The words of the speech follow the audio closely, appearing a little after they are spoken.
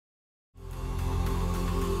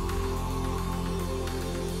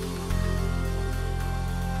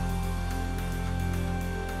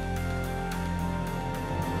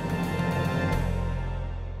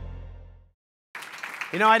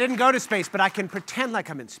You know, I didn't go to space, but I can pretend like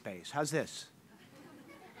I'm in space. How's this?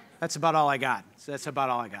 That's about all I got. That's about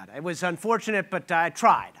all I got. It was unfortunate, but I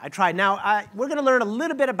tried. Now, we're going to learn a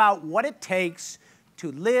little bit about what it takes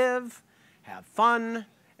to live, have fun,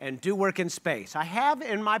 and do work in space. I have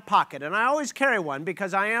in my pocket, and I always carry one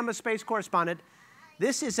because I am a space correspondent.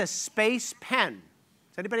 This is a space pen.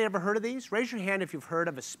 Has anybody ever heard of these? Raise your hand if you've heard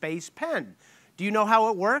of a space pen. Do you know how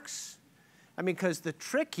it works? I mean, because the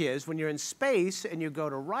trick is when you're in space and you go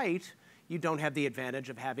to write, you don't have the advantage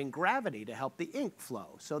of having gravity to help the ink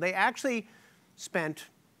flow. So they actually spent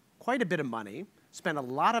quite a bit of money, spent a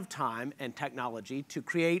lot of time and technology to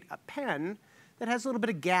create a pen that has a little bit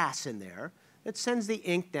of gas in there that sends the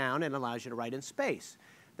ink down and allows you to write in space.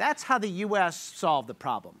 That's how the US solved the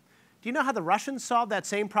problem. Do you know how the Russians solved that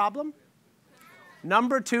same problem?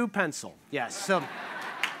 Number 2, pencil. Yes. So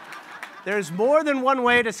there's more than one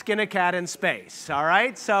way to skin a cat in space, all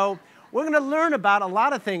right? So we're going to learn about a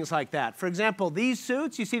lot of things like that. For example, these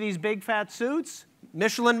suits, you see these big fat suits,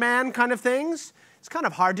 Michelin Man kind of things. It's kind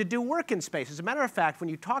of hard to do work in space. As a matter of fact, when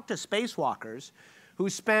you talk to spacewalkers who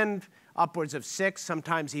spend upwards of 6,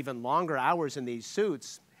 sometimes even longer hours in these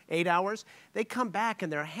suits, 8 hours, they come back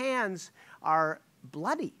and their hands are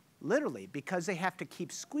bloody, literally, because they have to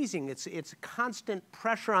keep squeezing. It's constant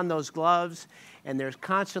pressure on those gloves, and they're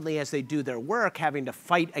constantly, as they do their work, having to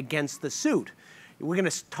fight against the suit. We're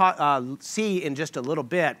going to see in just a little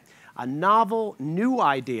bit a novel, new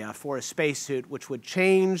idea for a spacesuit which would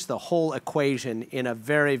change the whole equation in a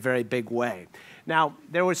very, very big way. Now,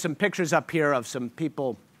 there were some pictures up here of some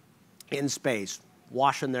people in space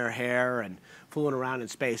washing their hair and fooling around in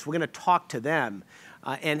space. We're going to talk to them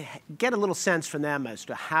and get a little sense from them as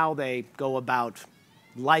to how they go about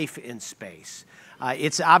life in space.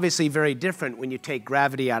 It's obviously very different when you take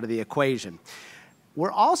gravity out of the equation.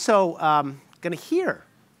 We're also going to hear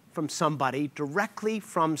from somebody directly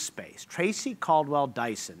from space, Tracy Caldwell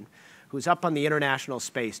Dyson, who's up on the International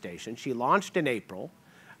Space Station. She launched in April.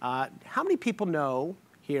 How many people know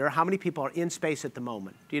here, how many people are in space at the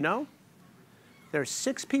moment? Do you know? There are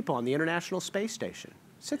 6 people on the International Space Station.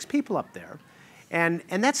 6 people up there. And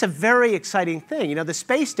that's a very exciting thing. You know, the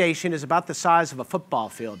space station is about the size of a football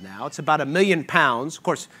field now. It's about 1 million pounds. Of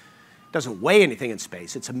course, it doesn't weigh anything in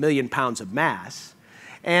space. It's 1 million pounds of mass.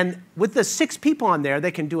 And with the 6 people on there,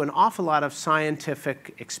 they can do an awful lot of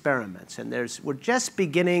scientific experiments. And we're just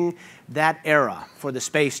beginning that era for the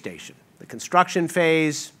space station. The construction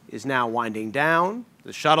phase is now winding down.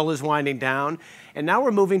 The shuttle is winding down. And now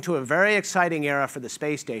we're moving to a very exciting era for the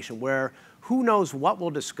space station where who knows what we'll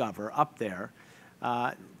discover up there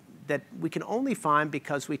that we can only find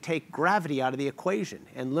because we take gravity out of the equation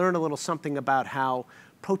and learn a little something about how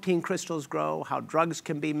protein crystals grow, how drugs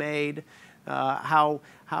can be made, how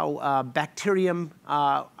bacterium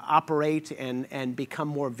operate and become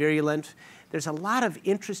more virulent. There's a lot of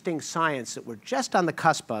interesting science that we're just on the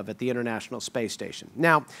cusp of at the International Space Station.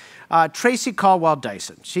 Now, Tracy Caldwell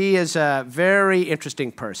Dyson, she is a very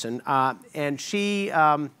interesting person, and she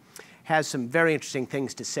has some very interesting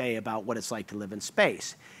things to say about what it's like to live in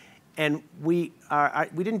space. And we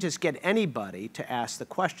didn't just get anybody to ask the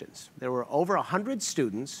questions. There were over 100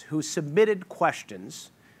 students who submitted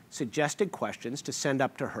questions, suggested questions to send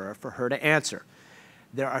up to her for her to answer.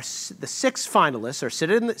 There are the 6 finalists are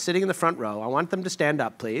sitting in the front row. I want them to stand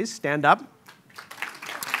up, please. Stand up.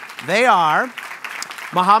 They are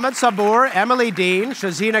Mohammed Sabur, Emily Dean,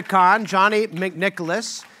 Shazina Khan, Johnny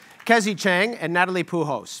McNicholas, Kezi Chang, and Natalie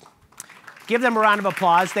Pujols. Give them a round of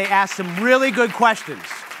applause. They asked some really good questions.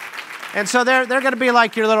 And so they're going to be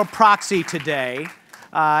like your little proxy today.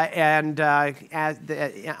 On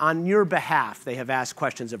your behalf, they have asked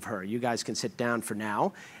questions of her. You guys can sit down for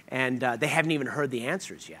now. And they haven't even heard the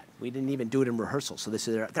answers yet. We didn't even do it in rehearsal. So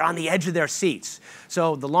they're on the edge of their seats.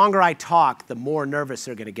 So the longer I talk, the more nervous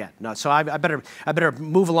they're going to get. No, so I better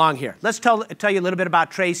move along here. Let's tell you a little bit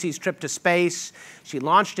about Tracy's trip to space. She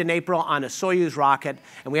launched in April on a Soyuz rocket.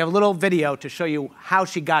 And we have a little video to show you how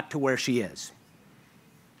she got to where she is.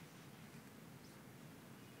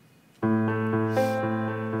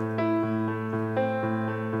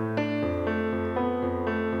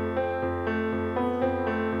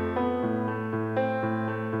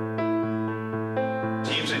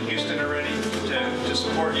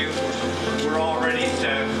 Support you. We're all ready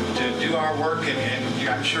to do our work, and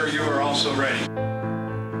I'm sure you are also ready.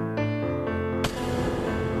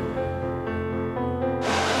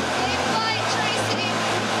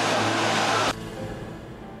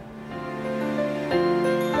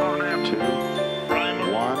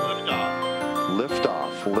 Lift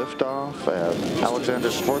off. liftoff as Alexander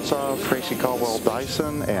Sfortsov, Tracy Caldwell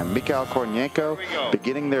Dyson, and Mikhail Kornienko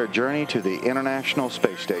beginning their journey to the International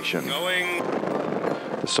Space Station.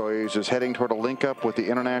 The Soyuz is heading toward a link-up with the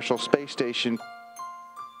International Space Station.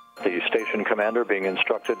 The station commander being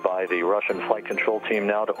instructed by the Russian flight control team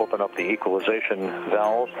now to open up the equalization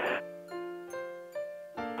valve.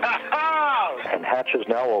 And hatch is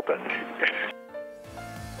now open.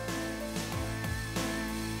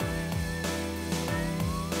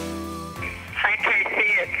 Hi,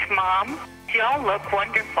 Tracy. It's Mom. You all look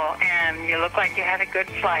wonderful, and you look like you had a good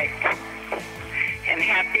flight. And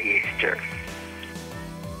happy Easter.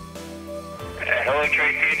 Hello,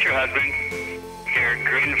 Tracy. It's your husband. You're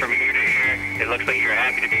grinning from ear to ear. It looks like you're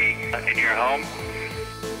happy to be in your home.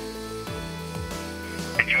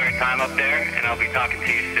 Enjoy your time up there, and I'll be talking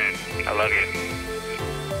to you soon. I love you.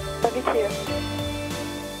 Love you too.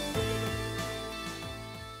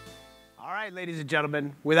 All right, ladies and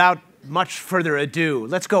gentlemen, without much further ado,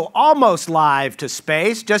 let's go almost live to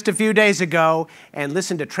space just a few days ago and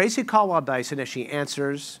listen to Tracy Caldwell Dyson as she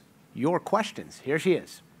answers your questions. Here she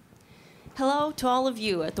is. Hello to all of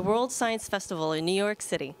you at the World Science Festival in New York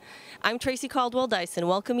City. I'm Tracy Caldwell Dyson,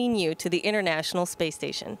 welcoming you to the International Space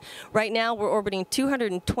Station. Right now, we're orbiting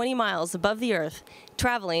 220 miles above the Earth,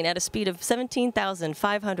 traveling at a speed of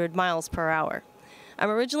 17,500 miles per hour. I'm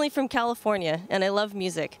originally from California, and I love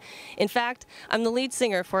music. In fact, I'm the lead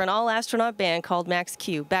singer for an all-astronaut band called Max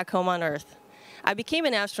Q, back home on Earth. I became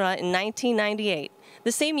an astronaut in 1998,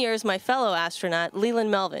 the same year as my fellow astronaut, Leland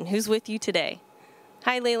Melvin, who's with you today.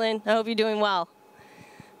 Hi, Leland. I hope you're doing well.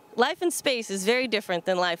 Life in space is very different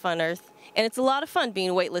than life on Earth, and it's a lot of fun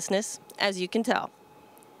being weightlessness, as you can tell.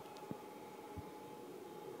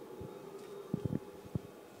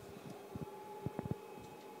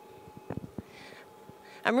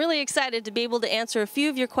 I'm really excited to be able to answer a few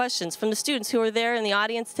of your questions from the students who are there in the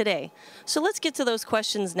audience today. So let's get to those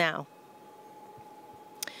questions now.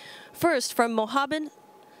 First, from Mohammed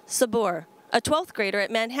Sabur, a 12th grader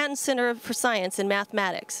at Manhattan Center for Science and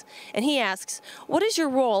Mathematics. And he asks, what is your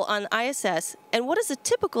role on ISS, and what is a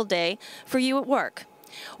typical day for you at work?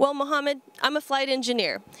 Well, Mohammed, I'm a flight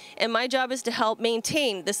engineer, and my job is to help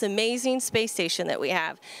maintain this amazing space station that we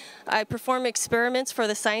have. I perform experiments for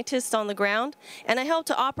the scientists on the ground, and I help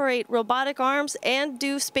to operate robotic arms and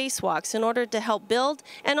do spacewalks in order to help build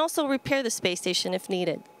and also repair the space station if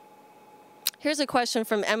needed. Here's a question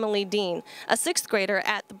from Emily Dean, a 6th grader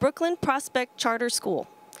at the Brooklyn Prospect Charter School.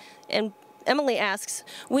 And Emily asks,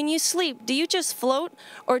 when you sleep, do you just float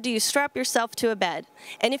or do you strap yourself to a bed?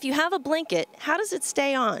 And if you have a blanket, how does it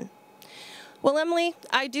stay on? Well, Emily,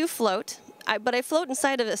 I do float, but I float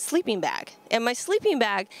inside of a sleeping bag. And my sleeping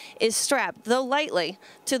bag is strapped, though lightly,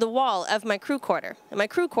 to the wall of my crew quarter. And my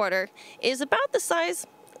crew quarter is about the size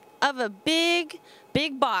of a big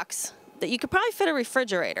box that you could probably fit a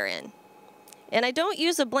refrigerator in. And I don't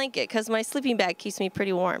use a blanket because my sleeping bag keeps me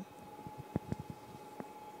pretty warm.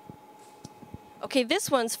 Okay, this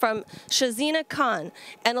one's from Shazina Khan,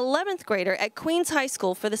 an 11th grader at Queens High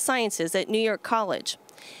School for the Sciences at New York College.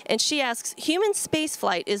 And she asks, human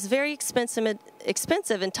spaceflight is very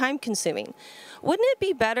expensive and time-consuming. Wouldn't it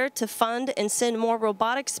be better to fund and send more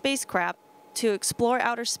robotic spacecraft to explore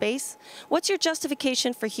outer space? What's your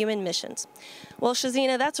justification for human missions? Well,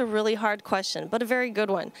 Shazina, that's a really hard question, but a very good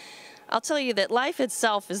one. I'll tell you that life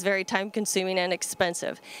itself is very time-consuming and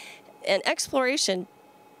expensive. And exploration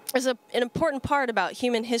is an important part about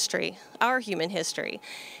human history, our human history.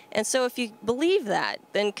 And so if you believe that,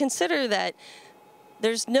 then consider that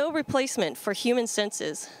there's no replacement for human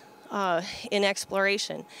senses in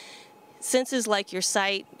exploration. Senses like your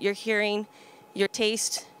sight, your hearing, your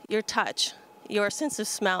taste, your touch, your sense of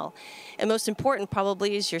smell. And most important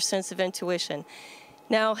probably is your sense of intuition.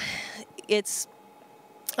 Now,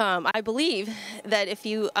 I believe that if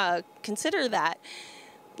you consider that,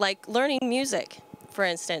 like learning music, for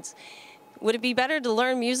instance, would it be better to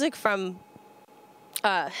learn music from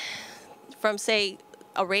say,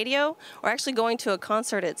 a radio, or actually going to a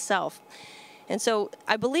concert itself? And so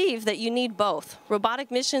I believe that you need both, robotic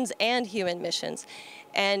missions and human missions.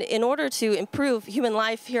 And in order to improve human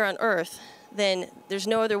life here on Earth, then there's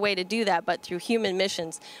no other way to do that but through human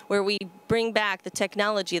missions, where we bring back the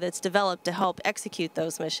technology that's developed to help execute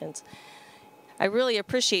those missions. I really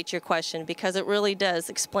appreciate your question because it really does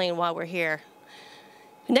explain why we're here.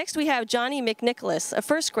 Next we have Johnny McNicholas, a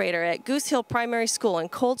 1st grader at Goose Hill Primary School in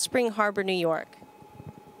Cold Spring Harbor, New York.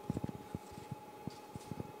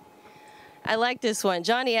 I like this one.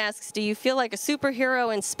 Johnny asks, do you feel like a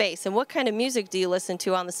superhero in space? And what kind of music do you listen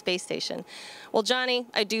to on the space station? Well, Johnny,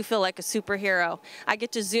 I do feel like a superhero. I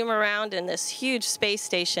get to zoom around in this huge space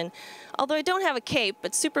station. Although I don't have a cape,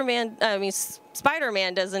 but Spider-Man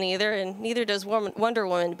doesn't either, and neither does Wonder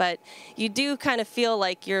Woman. But you do kind of feel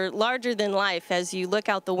like you're larger than life as you look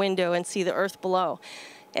out the window and see the Earth below.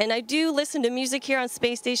 And I do listen to music here on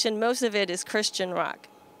Space Station. Most of it is Christian rock.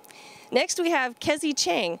 Next, we have Kezi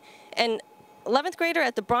Chang, an 11th grader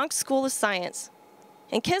at the Bronx School of Science.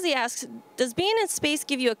 And Kezi asks, does being in space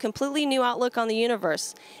give you a completely new outlook on the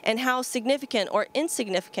universe and how significant or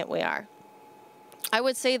insignificant we are? I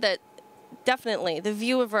would say that definitely the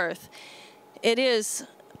view of Earth, it is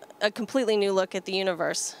a completely new look at the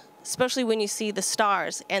universe, especially when you see the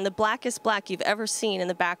stars and the blackest black you've ever seen in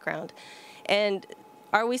the background. And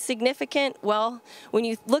are we significant? Well, when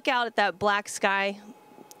you look out at that black sky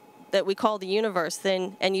that we call the universe,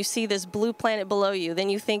 and you see this blue planet below you, then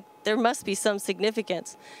you think there must be some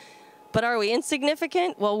significance. But are we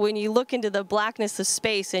insignificant? Well, when you look into the blackness of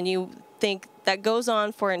space and you think that goes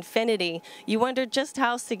on for infinity, you wonder just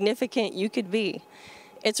how significant you could be.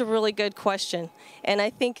 It's a really good question, and I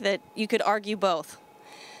think that you could argue both.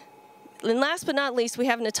 And last but not least, we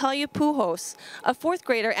have Natalia Pujos, a 4th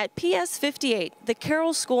grader at PS 58, the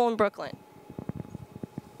Carroll School in Brooklyn.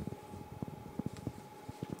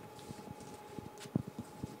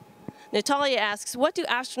 Natalia asks, what do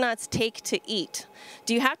astronauts take to eat?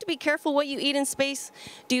 Do you have to be careful what you eat in space?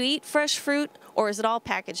 Do you eat fresh fruit, or is it all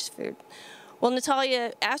packaged food? Well,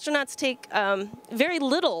 Natalia, astronauts take very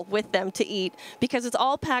little with them to eat because it's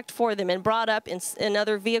all packed for them and brought up in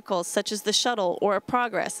other vehicles, such as the shuttle or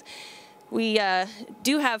Progress. We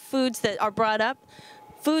do have foods that are brought up,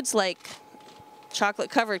 foods like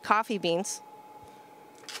chocolate-covered coffee beans,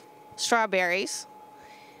 strawberries,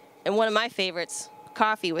 and one of my favorites,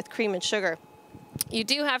 coffee with cream and sugar. You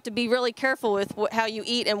do have to be really careful with how you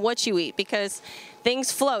eat and what you eat because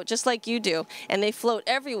things float just like you do, and they float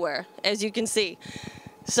everywhere, as you can see.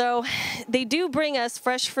 So they do bring us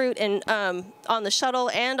fresh fruit and on the shuttle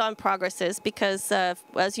and on Progresses because,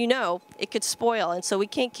 as you know, it could spoil, and so we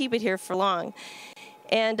can't keep it here for long.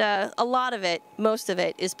 And a lot of it, most of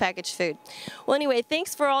it, is packaged food. Well, anyway,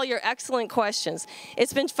 thanks for all your excellent questions.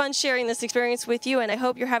 It's been fun sharing this experience with you, and I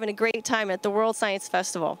hope you're having a great time at the World Science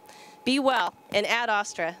Festival. Be well, and ad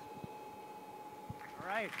astra. All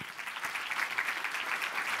right.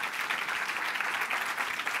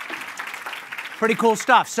 Pretty cool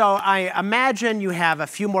stuff. So I imagine you have a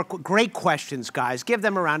few more great questions, guys. Give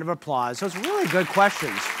them a round of applause. Those are really good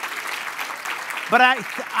questions. But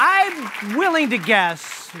I'm willing to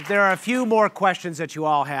guess there are a few more questions that you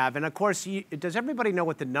all have. And of course, does everybody know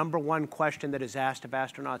what the #1 question that is asked of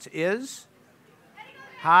astronauts is?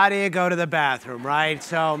 How do you go to the bathroom, right?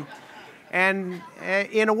 So, and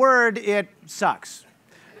in a word, it sucks.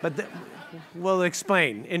 But we'll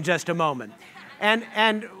explain in just a moment.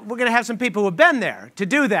 And we're going to have some people who have been there to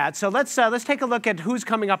do that. So let's take a look at who's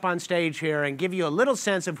coming up on stage here and give you a little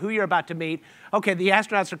sense of who you're about to meet. Okay, the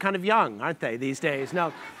astronauts are kind of young, aren't they, these days?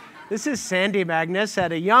 No, this is Sandra Magnus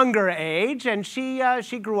at a younger age, and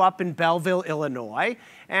she grew up in Belleville, Illinois,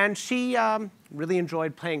 and she really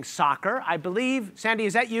enjoyed playing soccer. I believe, Sandy,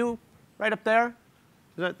 is that you right up there?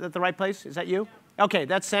 Is that the right place? Is that you? Okay,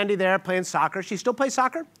 that's Sandy there playing soccer. She still plays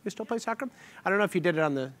soccer? You still play soccer? I don't know if you did it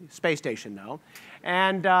on the space station, though.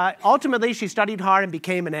 And ultimately, she studied hard and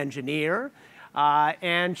became an engineer.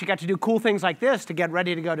 And she got to do cool things like this to get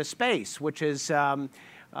ready to go to space, which is,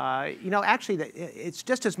 actually, it's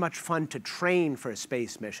just as much fun to train for a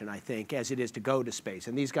space mission, I think, as it is to go to space.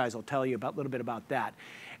 And these guys will tell you a little bit about that.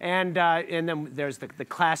 And then there's the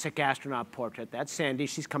classic astronaut portrait. That's Sandy.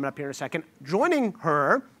 She's coming up here in a second. Joining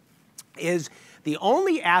her is the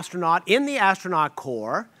only astronaut in the astronaut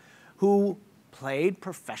corps who played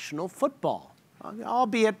professional football,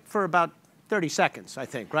 albeit for about 30 seconds, I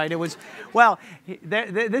think, right? It was, well,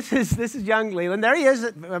 this is young Leland. There he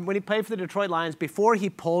is when he played for the Detroit Lions before he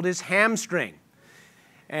pulled his hamstring.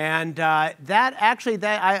 And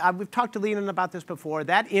we've talked to Leland about this before.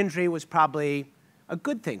 That injury was probably a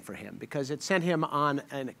good thing for him because it sent him on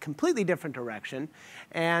a completely different direction.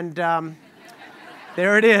 And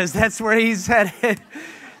there it is. That's where he's headed.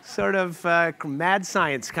 Sort of mad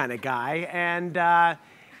science kind of guy. And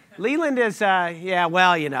Leland is, yeah,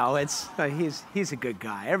 well, you know, he's a good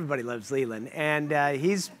guy. Everybody loves Leland. And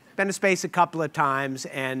he's been to space a couple of times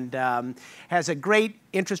and has a great,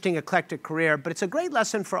 interesting, eclectic career. But it's a great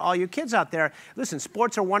lesson for all you kids out there. Listen,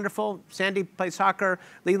 sports are wonderful. Sandy played soccer.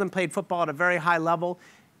 Leland played football at a very high level.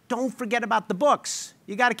 don't forget about the books.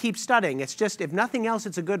 You got to keep studying. It's just, if nothing else,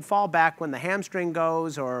 it's a good fallback when the hamstring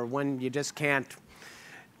goes or when you just can't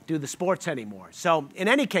do the sports anymore. So in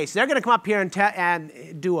any case, they're going to come up here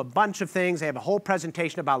and do a bunch of things. They have a whole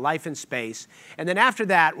presentation about life in space. And then after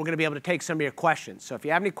that, we're going to be able to take some of your questions. So if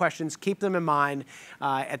you have any questions, keep them in mind.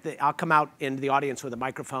 I'll come out into the audience with a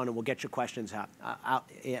microphone, and we'll get your questions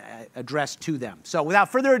addressed to them. So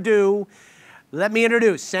without further ado, let me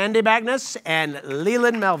introduce Sandra Magnus and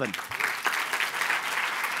Leland Melvin.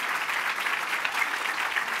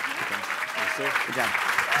 Good job.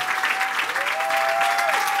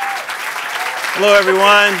 Hello,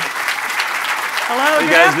 everyone. Hello, how you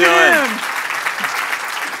good guys afternoon.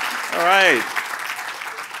 doing? All right.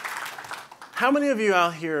 How many of you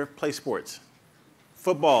out here play sports?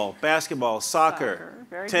 Football, basketball, soccer,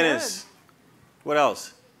 Very tennis. good. What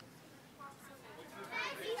else?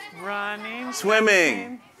 Running.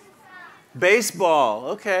 Swimming. Baseball.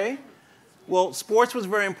 Okay. Well, sports was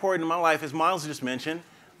very important in my life, as Miles just mentioned.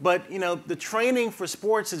 But, you know, the training for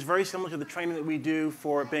sports is very similar to the training that we do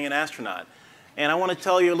for being an astronaut. And I want to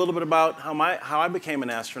tell you a little bit about how I became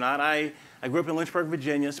an astronaut. I grew up in Lynchburg,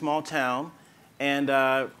 Virginia, a small town. And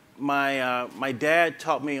my dad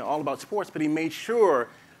taught me all about sports, but he made sure,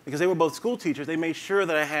 because they were both school teachers, they made sure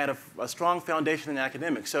that I had a strong foundation in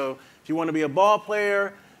academics. So if you want to be a ball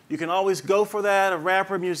player, you can always go for that, a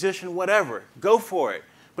rapper, musician, whatever. Go for it.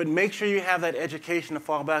 But make sure you have that education to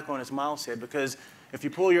fall back on, as Miles said, because if you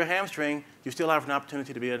pull your hamstring, you still have an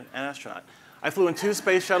opportunity to be an astronaut. I flew on 2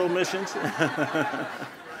 space shuttle missions.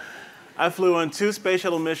 I flew on 2 space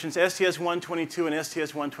shuttle missions, STS-122 and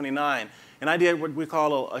STS-129. And I did what we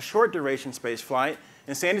call a short duration space flight.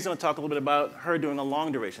 And Sandy's going to talk a little bit about her doing a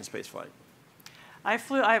long duration space flight. I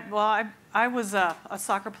was a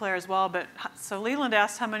soccer player as well, but so Leland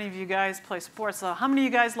asked how many of you guys play sports. So how many of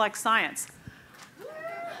you guys like science?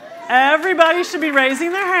 Everybody should be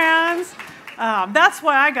raising their hands. That's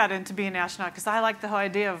why I got into being an astronaut, because I like the whole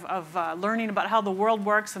idea of learning about how the world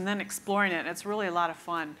works and then exploring it. It's really a lot of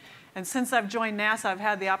fun. And since I've joined NASA, I've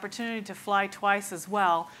had the opportunity to fly twice as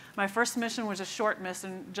well. My first mission was a short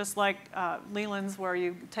mission, just like Leland's, where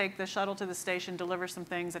you take the shuttle to the station, deliver some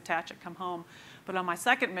things, attach it, come home. But on my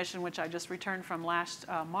second mission, which I just returned from last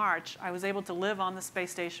March, I was able to live on the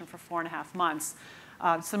space station for 4.5 months.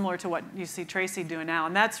 Similar to what you see Tracy doing now.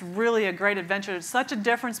 And that's really a great adventure. There's such a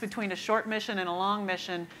difference between a short mission and a long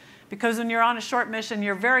mission, because when you're on a short mission,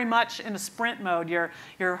 you're very much in a sprint mode. You're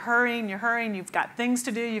hurrying, you've got things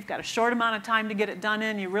to do, you've got a short amount of time to get it done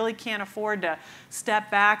in. You really can't afford to step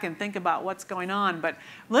back and think about what's going on. But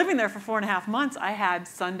living there for 4.5 months, I had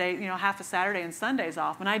Sunday, half a Saturday and Sundays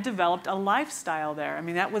off, and I developed a lifestyle there. I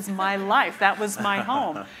mean, that was my life. That was my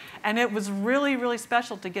home. And it was really, really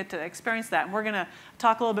special to get to experience that. And we're going to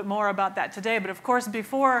talk a little bit more about that today. But of course,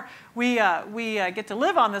 before we get to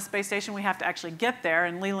live on the space station, we have to actually get there.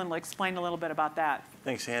 And Leland will explain a little bit about that.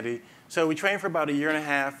 Thanks, Sandy. So we trained for about 1.5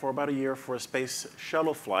 years, or about a year, for a space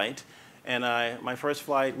shuttle flight. And my first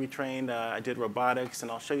flight, we trained. I did robotics,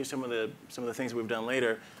 and I'll show you some of the things that we've done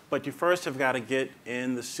later. But you first have got to get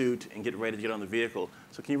in the suit and get ready to get on the vehicle.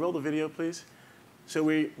 So can you roll the video, please? So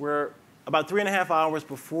we're about 3.5 hours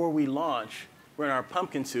before we launch. We're in our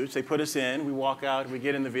pumpkin suits. They put us in. We walk out. We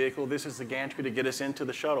get in the vehicle. This is the gantry to get us into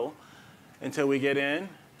the shuttle until we get in,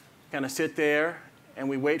 kind of sit there, and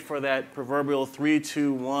we wait for that proverbial 3,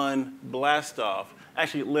 2, 1 blast off.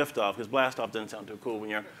 Actually, lift off, because blast off doesn't sound too cool when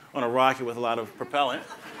you're on a rocket with a lot of propellant.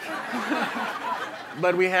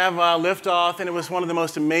 But we have lift off, and it was one of the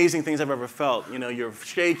most amazing things I've ever felt. You know, you're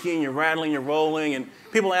shaking, you're rattling, you're rolling, and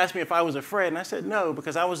people asked me if I was afraid, and I said no,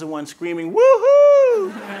 because I was the one screaming,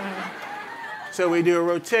 woohoo! So we do a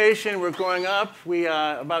rotation, we're going up. We,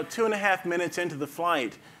 about 2.5 minutes into the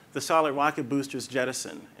flight, the solid rocket boosters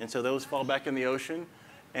jettison, and so those fall back in the ocean,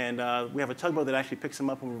 and we have a tugboat that actually picks them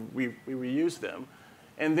up and we reuse them.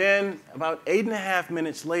 And then about 8.5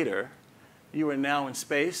 minutes later, you are now in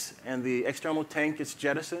space, and the external tank is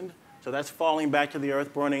jettisoned. So that's falling back to the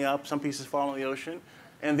Earth, burning up. Some pieces fall in the ocean.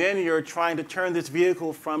 And then you're trying to turn this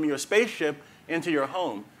vehicle from your spaceship into your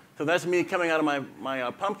home. So that's me coming out of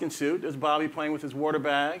my pumpkin suit. There's Bobby playing with his water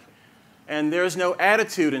bag. And there's no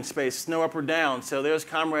attitude in space. It's no up or down. So there's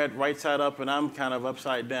Comrade right side up, and I'm kind of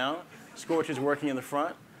upside down. Scorch is working in the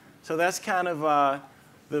front. So that's kind of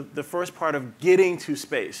the first part of getting to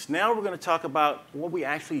space. Now we're going to talk about what we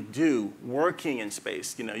actually do working in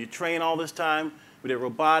space. You know, you train all this time. We did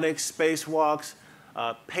robotics, spacewalks,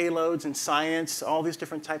 payloads and science, all these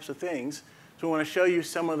different types of things. So we want to show you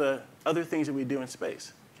some of the other things that we do in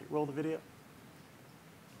space. Okay, roll the video.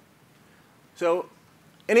 So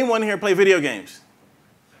anyone here play video games?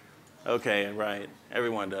 Okay, right.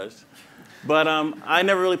 Everyone does. But I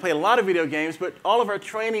never really played a lot of video games, but all of our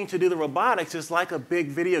training to do the robotics is like a big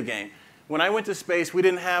video game. When I went to space, we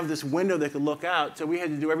didn't have this window that could look out, so we had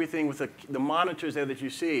to do everything with the monitors there that you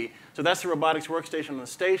see. So that's the robotics workstation on the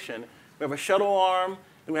station. We have a shuttle arm,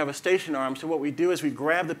 and we have a station arm. So what we do is we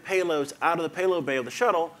grab the payloads out of the payload bay of the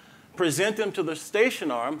shuttle, present them to the station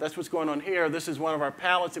arm. That's what's going on here. This is one of our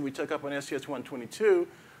pallets that we took up on STS-122.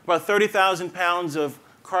 About 30,000 pounds of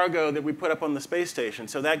cargo that we put up on the space station.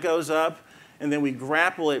 So that goes up, and then we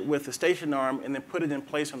grapple it with the station arm and then put it in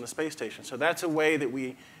place on the space station. So that's a way that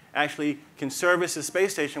we actually can service the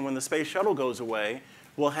space station when the space shuttle goes away.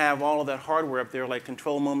 We'll have all of that hardware up there, like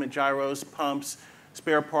control moment gyros, pumps,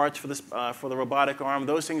 spare parts for the robotic arm.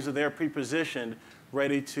 Those things are there pre-positioned,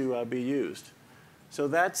 ready to be used. So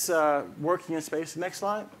that's working in space. Next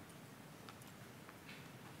slide.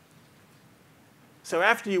 So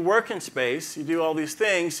after you work in space, you do all these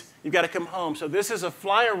things, you've got to come home. So this is a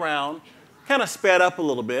fly around, kind of sped up a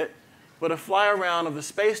little bit, but a fly around of the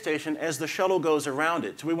space station as the shuttle goes around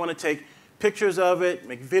it. So we want to take pictures of it,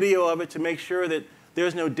 make video of it to make sure that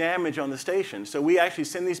there's no damage on the station. So we actually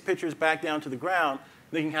send these pictures back down to the ground.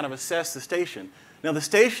 They can kind of assess the station. Now the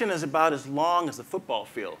station is about as long as the football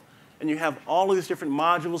field. And you have all of these different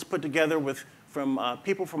modules put together from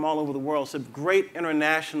people from all over the world. It's a great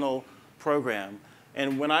international program.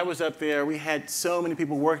 And when I was up there, we had so many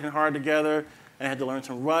people working hard together. I had to learn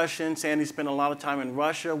some Russian. Sandy spent a lot of time in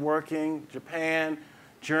Russia working, Japan,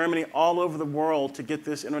 Germany, all over the world to get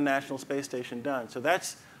this International Space Station done. So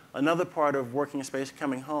that's another part of working in space,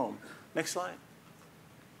 coming home. Next slide.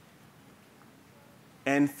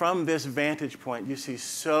 And from this vantage point, you see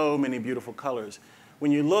so many beautiful colors.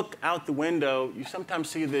 When you look out the window, you sometimes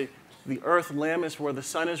see the Earth limb is where the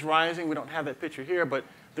sun is rising. We don't have that picture here, but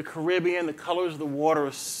the Caribbean, the colors of the water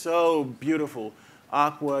are so beautiful.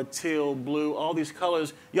 Aqua, teal, blue, all these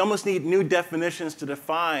colors. You almost need new definitions to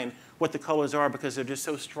define what the colors are because they're just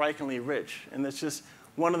so strikingly rich. And it's just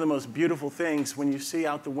one of the most beautiful things when you see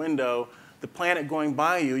out the window the planet going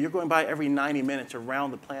by you. You're going by every 90 minutes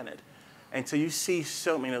around the planet. And so you see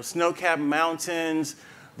so many, snow-capped mountains,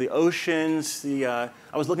 the oceans. I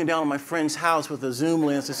was looking down on my friend's house with a zoom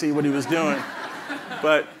lens to see what he was doing.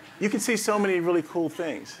 But you can see so many really cool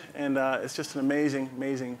things. And it's just an amazing,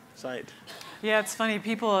 amazing sight. Yeah, it's funny.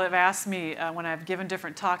 People have asked me when I've given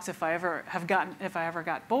different talks if I ever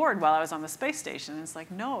got bored while I was on the space station. And it's like,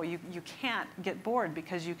 no, you can't get bored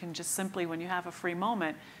because you can just simply, when you have a free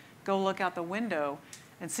moment, go look out the window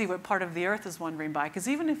and see what part of the Earth is wandering by. Because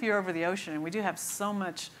even if you're over the ocean, and we do have so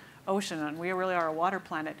much ocean, and we really are a water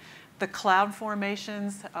planet, the cloud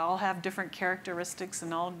formations all have different characteristics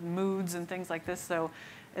and all moods and things like this. So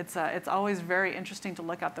it's always very interesting to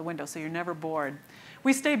look out the window, so you're never bored.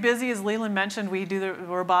 We stay busy, as Leland mentioned. We do the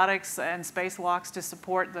robotics and spacewalks to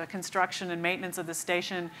support the construction and maintenance of the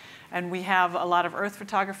station. And we have a lot of Earth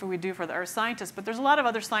photography we do for the Earth scientists. But there's a lot of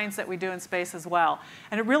other science that we do in space as well.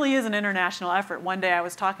 And it really is an international effort. One day I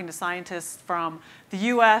was talking to scientists from the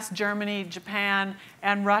US, Germany, Japan,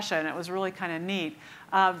 and Russia. And it was really kind of neat.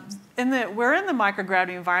 We're in the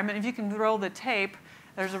microgravity environment. If you can roll the tape,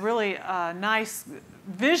 there's a really nice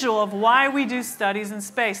visual of why we do studies in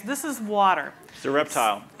space. This is water. It's a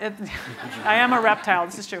reptile. I am a reptile,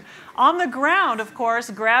 this is true. On the ground, of course,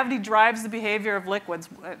 gravity drives the behavior of liquids,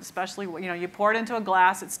 especially, you pour it into a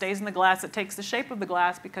glass, it stays in the glass, it takes the shape of the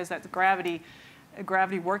glass because that's gravity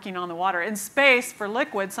working on the water. In space, for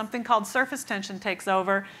liquids, something called surface tension takes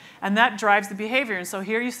over, and that drives the behavior. And so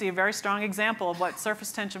here you see a very strong example of what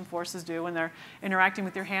surface tension forces do when they're interacting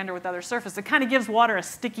with your hand or with other surfaces. It kind of gives water a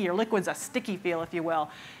sticky, or liquids a sticky feel, if you will.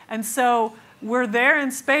 And so we're there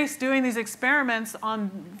in space doing these experiments on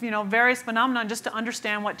various phenomena just to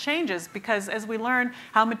understand what changes, because as we learn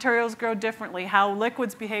how materials grow differently, how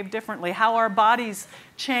liquids behave differently, how our bodies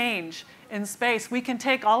change in space, we can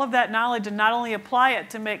take all of that knowledge and not only apply it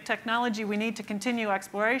to make technology we need to continue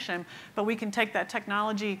exploration, but we can take that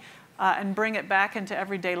technology and bring it back into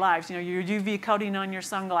everyday lives. Your UV coating on your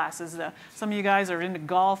sunglasses. Some of you guys are into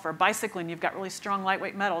golf or bicycling. You've got really strong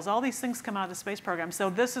lightweight metals. All these things come out of the space program. So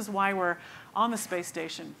this is why we're on the space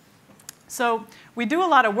station. So we do a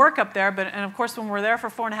lot of work up there, and of course when we're there for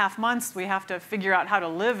 4.5 months, we have to figure out how to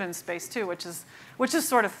live in space too, which is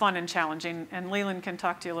sort of fun and challenging. And Leland can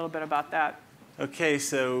talk to you a little bit about that. Okay,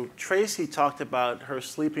 so Tracy talked about her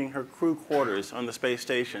sleeping her crew quarters on the space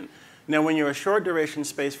station. Now, when you're a short duration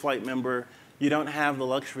space flight member, you don't have the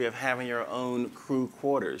luxury of having your own crew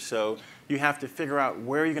quarters. So you have to figure out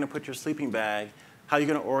where you're going to put your sleeping bag, how you're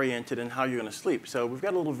going to orient it, and how you're going to sleep. So we've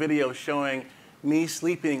got a little video showing me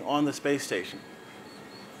sleeping on the space station.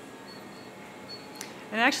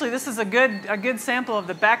 And actually, this is a good sample of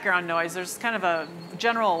the background noise. There's kind of a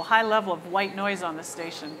general high level of white noise on the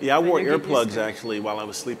station. Yeah, I wore earplugs actually while I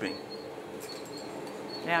was sleeping.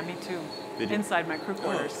 Yeah, me too. Inside my crew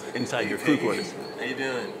quarters. Inside your crew quarters. How you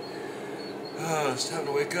doing? Oh, it's time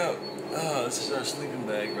to wake up. Oh, this is our sleeping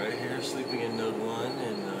bag right here, sleeping in Node 1,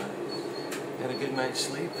 and had a good night's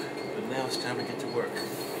sleep, but now it's time to get to work.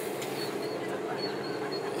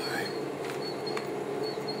 All right.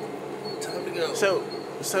 Time to go.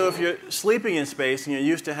 So if you're sleeping in space and you're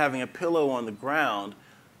used to having a pillow on the ground,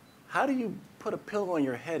 how do you put a pillow on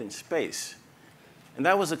your head in space? And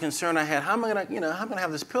that was a concern I had. How am I gonna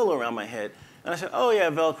have this pillow around my head? And I said, oh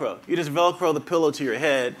yeah, Velcro. You just Velcro the pillow to your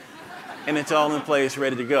head, and it's all in place,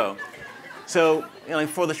 ready to go. So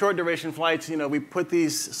for the short duration flights, we put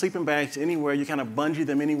these sleeping bags anywhere. You kind of bungee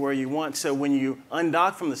them anywhere you want. So when you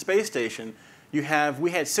undock from the space station, we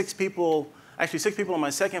had 6 people, actually 6 people on my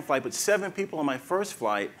second flight, but 7 people on my first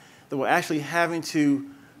flight that were actually having to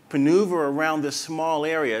maneuver around this small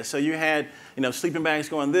area. So you had sleeping bags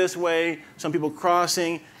going this way, some people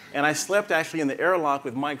crossing, and I slept actually in the airlock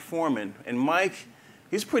with Mike Foreman. And Mike,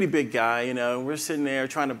 he's a pretty big guy. We're sitting there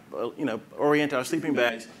trying to orient our sleeping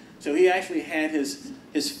bags. So he actually had his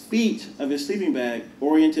feet of his sleeping bag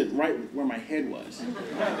oriented right where my head was.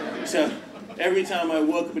 So every time I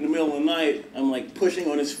woke up in the middle of the night, I'm like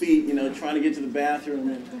pushing on his feet, trying to get to the bathroom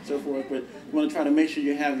and so forth. But you want to try to make sure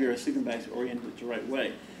you have your sleeping bags oriented the right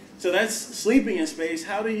way. So that's sleeping in space.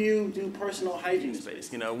 How do you do personal hygiene in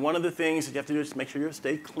space? One of the things that you have to do is make sure you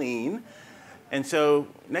stay clean. And so,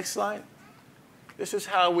 next slide. This is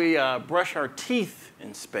how we brush our teeth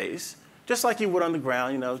in space, just like you would on the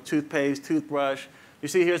ground. Toothpaste, toothbrush. You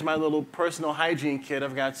see, here's my little personal hygiene kit.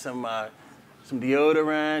 I've got some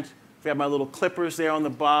deodorant. I've got my little clippers there on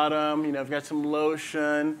the bottom. I've got some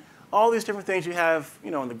lotion. All these different things you have,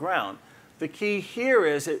 on the ground. The key here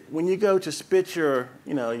is that when you go to spit your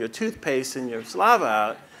toothpaste and your saliva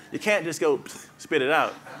out, you can't just go spit it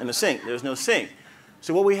out in the sink. There's no sink.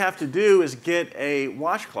 So what we have to do is get a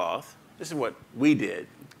washcloth. This is what we did.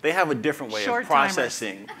 They have a different way of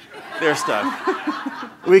processing their stuff.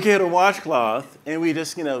 We get a washcloth and we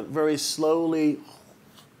just, very slowly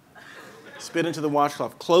spit into the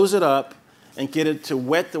washcloth, close it up, and get it to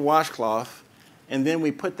wet the washcloth. And then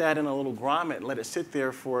we put that in a little grommet and let it sit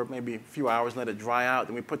there for maybe a few hours, let it dry out.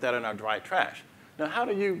 Then we put that in our dry trash. Now, how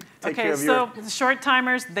do you take care of your... Okay, so short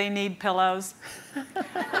timers, they need pillows.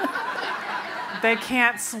 They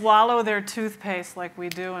can't swallow their toothpaste like we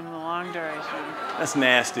do in the long duration. That's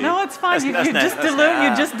nasty. No, it's fine. You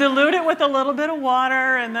just dilute it with a little bit of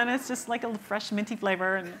water, and then it's just like a fresh minty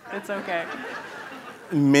flavor, and it's okay.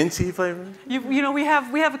 Minty flavor? We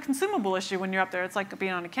have a consumable issue when you're up there. It's like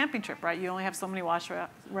being on a camping trip, right? You only have so many wash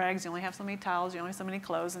rags, you only have so many towels, you only have so many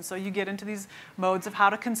clothes, and so you get into these modes of how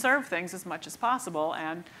to conserve things as much as possible.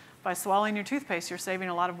 And by swallowing your toothpaste, you're saving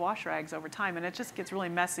a lot of wash rags over time, and it just gets really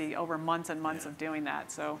messy over months and months of doing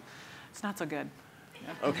that. So it's not so good.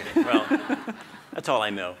 Okay, well, that's all I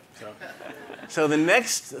know. So the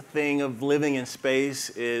next thing of living in space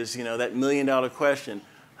is, that million-dollar question.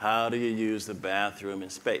 How do you use the bathroom in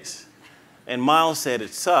space? And Miles said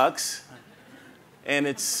it sucks, and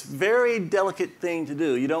it's a very delicate thing to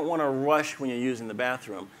do. You don't want to rush when you're using the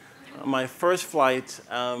bathroom. On my first flight,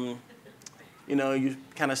 you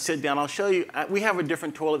kind of sit down. I'll show you. We have a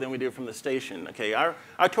different toilet than we do from the station. Okay, our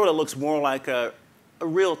toilet looks more like a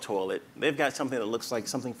real toilet. They've got something that looks like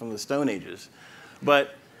something from the Stone Ages.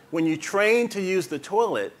 But when you train to use the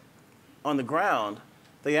toilet on the ground,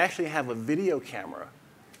 they actually have a video camera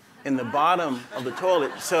in the bottom of the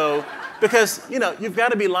toilet. So, because, you've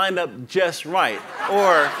got to be lined up just right,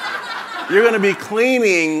 or you're going to be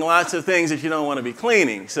cleaning lots of things that you don't want to be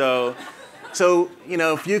cleaning. So,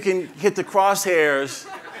 if you can hit the crosshairs,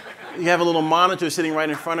 you have a little monitor sitting right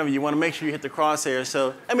in front of you. You want to make sure you hit the crosshairs.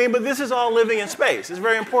 So, but this is all living in space. It's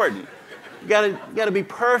very important. You got to be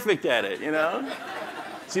perfect at it,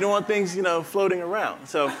 So you don't want things, floating around.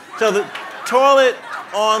 So the toilet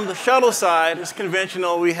on the shuttle side is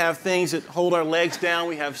conventional. We have things that hold our legs down.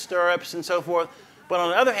 We have stirrups and so forth. But on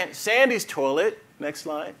the other hand, Sandy's toilet, next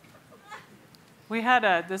slide.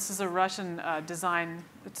 This is a Russian design.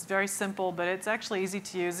 It's very simple, but it's actually easy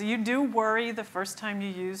to use. You do worry the first time you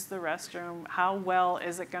use the restroom, how well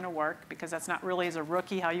is it going to work? Because that's not really, as a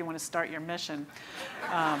rookie, how you want to start your mission.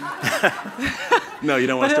 No, you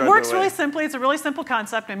don't want to start that way. But it works really simply. It's a really simple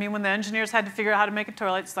concept. When the engineers had to figure out how to make a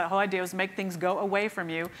toilet, the whole idea was make things go away from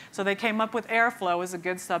you. So they came up with airflow as a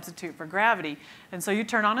good substitute for gravity. And so you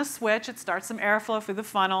turn on a switch. It starts some airflow through the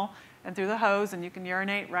funnel. and through the hose, and you can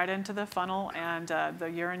urinate right into the funnel, and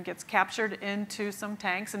the urine gets captured into some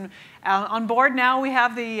tanks. And on board now we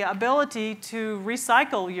have the ability to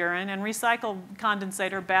recycle urine and recycle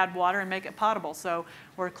condensate or bad water and make it potable. So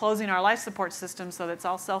we're closing our life support system so that it's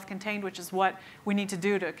all self-contained, which is what we need to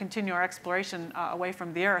do to continue our exploration away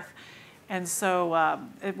from the Earth. And so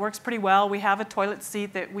it works pretty well. We have a toilet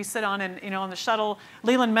seat that we sit on, and on the shuttle,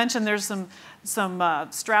 Leland mentioned there's some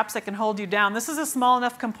straps that can hold you down. This is a small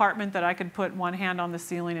enough compartment that I could put one hand on the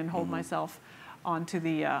ceiling and hold myself onto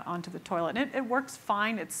the toilet. And it works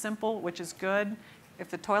fine. It's simple, which is good. If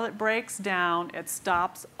the toilet breaks down, it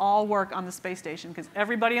stops all work on the space station because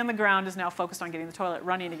everybody on the ground is now focused on getting the toilet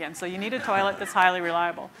running again. So you need a toilet that's highly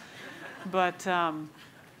reliable. But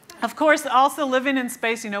of course, also living in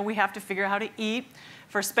space, we have to figure out how to eat.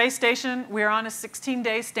 For space station, we're on a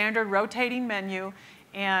 16-day standard rotating menu,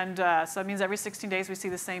 and so that means every 16 days we see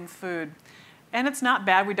the same food. And it's not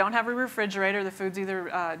bad. We don't have a refrigerator. The food's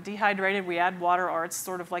either dehydrated, we add water, or it's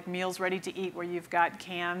sort of like meals ready to eat where you've got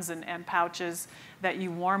cans and pouches that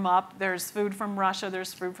you warm up. There's food from Russia.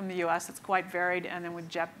 There's food from the US. It's quite varied. And then with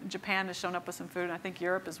Japan has shown up with some food, and I think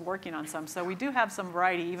Europe is working on some. So we do have some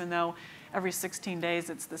variety, even though every 16 days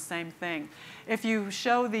it's the same thing. If you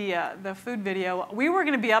show the food video, we were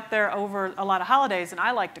going to be up there over a lot of holidays, and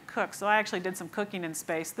I like to cook, so I actually did some cooking in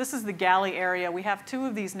space. This is the galley area. We have 2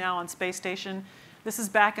 of these now on space station. This is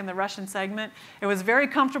back in the Russian segment. It was very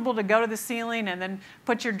comfortable to go to the ceiling and then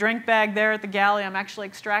put your drink bag there at the galley. I'm actually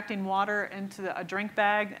extracting water into a drink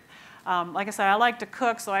bag. Like I said, I like to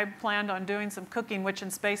cook, so I planned on doing some cooking, which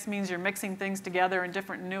in space means you're mixing things together in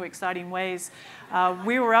different, new, exciting ways.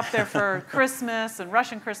 We were up there for Christmas and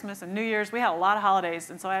Russian Christmas and New Year's. We had a lot of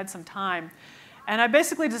holidays, and so I had some time. And I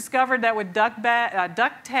basically discovered that with duct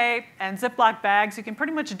tape and Ziploc bags, you can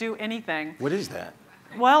pretty much do anything. What is that?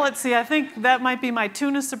 Well, let's see. I think that might be my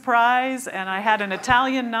tuna surprise, and I had an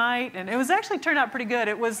Italian night, and it was actually turned out pretty good.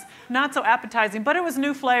 It was not so appetizing, but it was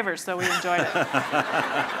new flavors, so we enjoyed it.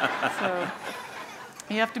 So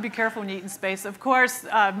you have to be careful when you eat in space. Of course,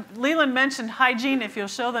 Leland mentioned hygiene. If you'll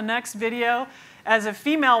show the next video, as a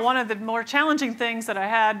female, one of the more challenging things that I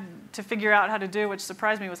had to figure out how to do, which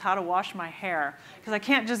surprised me, was how to wash my hair. Because I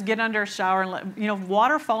can't just get under a shower and let,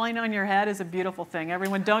 water falling on your head is a beautiful thing.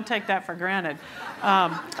 Everyone, don't take that for granted.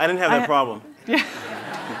 I didn't have that problem. Yeah.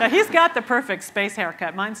 Now, he's got the perfect space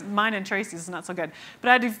haircut. Mine and Tracy's is not so good. But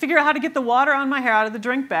I had to figure out how to get the water on my hair out of the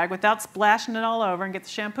drink bag without splashing it all over and get the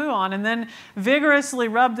shampoo on, and then vigorously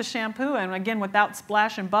rub the shampoo in, again, without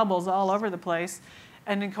splashing bubbles all over the place.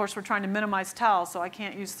 And of course, we're trying to minimize towels, so I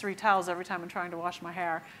can't use 3 towels every time I'm trying to wash my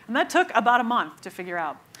hair. And that took about a month to figure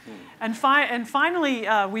out. And finally,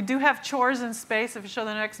 we do have chores in space. If you show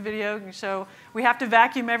the next video, you can show we have to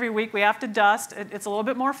vacuum every week. We have to dust. It's a little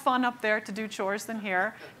bit more fun up there to do chores than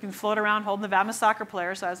here. You can float around holding I'm a soccer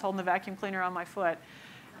player, so I was holding the vacuum cleaner on my foot.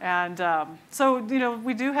 And so,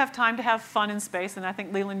 we do have time to have fun in space, and I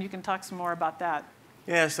think, Leland, you can talk some more about that.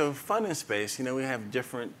 Yeah, so fun in space, we have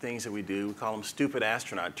different things that we do. We call them stupid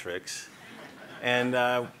astronaut tricks. And,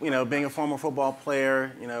 being a former football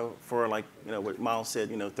player, for what Miles said,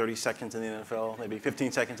 30 seconds in the NFL, maybe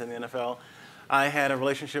 15 seconds in the NFL, I had a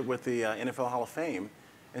relationship with the NFL Hall of Fame.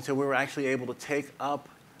 And so we were actually able to take up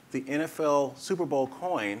the NFL Super Bowl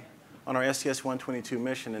coin on our STS-122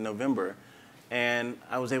 mission in November. And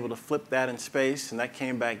I was able to flip that in space, and that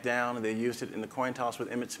came back down, and they used it in the coin toss with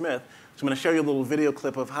Emmett Smith. So I'm going to show you a little video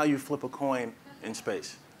clip of how you flip a coin in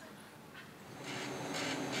space.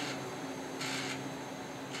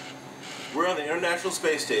 We're on the International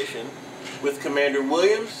Space Station with Commander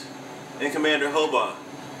Williams and Commander Hobaugh.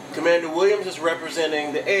 Commander Williams is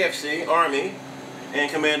representing the AFC, Army, and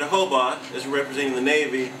Commander Hobaugh is representing the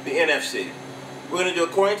Navy, the NFC. We're going to do a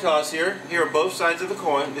coin toss here. Here are both sides of the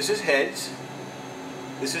coin. This is heads.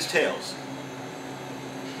 This is tails.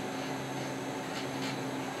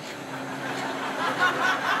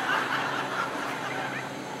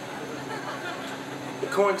 The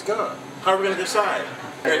coin's gone. How are we going to decide?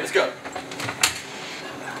 All right, let's go.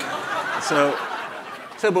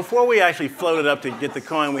 So before we actually floated up to get the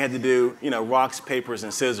coin, we had to do, rocks, papers,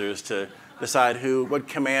 and scissors to decide what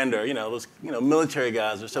commander, those, military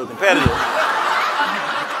guys are so competitive.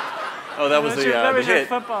 Oh, that was the hit.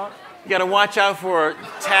 Football. You got to watch out for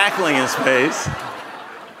tackling in space.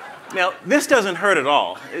 Now, this doesn't hurt at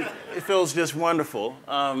all. It feels just wonderful.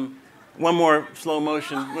 One more slow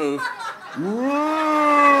motion move.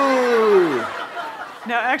 Woo!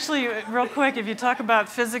 Now, actually, real quick, if you talk about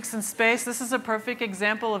physics in space, this is a perfect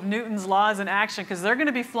example of Newton's laws in action, because they're going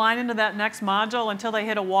to be flying into that next module until they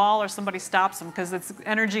hit a wall or somebody stops them, because it's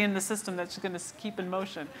energy in the system that's going to keep in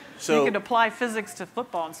motion. So you could apply physics to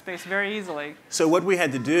football in space very easily. So what we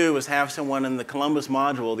had to do was have someone in the Columbus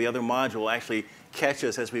module, the other module, actually catch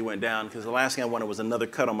us as we went down, because the last thing I wanted was another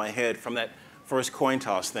cut on my head from that first coin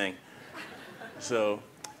toss thing. So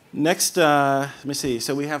next, let me see.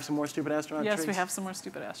 So we have some more stupid astronaut tricks? Yes, we have some more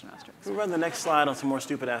stupid astronaut tricks. We'll run the next slide on some more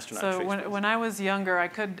stupid astronaut tricks. So when I was younger, I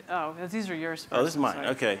could, these are yours first. Oh, this is mine,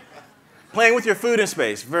 okay. Playing with your food in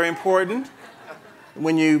space, very important.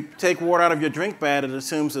 When you take water out of your drink bag, it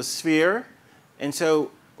assumes a sphere. And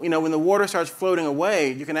so, you know, when the water starts floating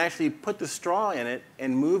away, you can actually put the straw in it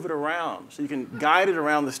and move it around. So you can guide it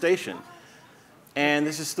around the station. And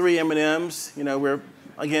this is 3 M&Ms. You know, we're,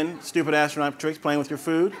 again, stupid astronaut tricks, playing with your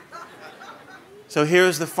food. So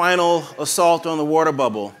here's the final assault on the water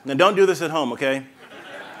bubble. Now, don't do this at home, okay?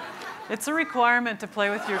 It's a requirement to play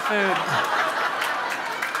with your food.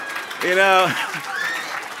 You know,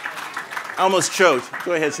 I almost choked.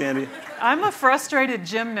 Go ahead, Sandy. I'm a frustrated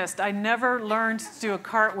gymnast. I never learned to do a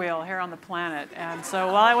cartwheel here on the planet. And so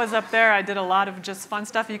while I was up there, I did a lot of just fun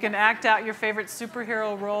stuff. You can act out your favorite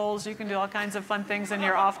superhero roles. You can do all kinds of fun things in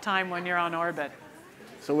your off time when you're on orbit.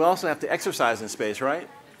 So we also have to exercise in space, right?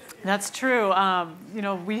 That's true. You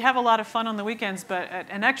know, we have a lot of fun on the weekends, but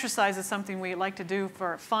and exercise is something we like to do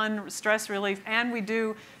for fun, stress relief, and we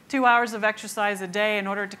do 2 hours of exercise a day in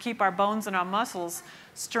order to keep our bones and our muscles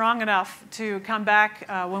strong enough to come back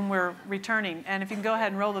when we're returning. And if you can go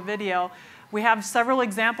ahead and roll the video, we have several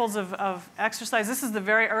examples of exercise. This is the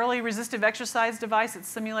very early resistive exercise device. It's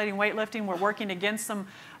simulating weightlifting. We're working against some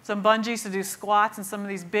bungees to do squats and some of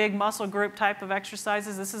these big muscle group type of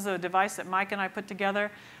exercises. This is a device that Mike and I put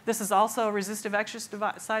together. This is also a resistive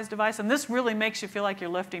exercise device, and this really makes you feel like you're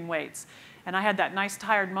lifting weights. And I had that nice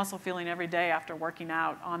tired muscle feeling every day after working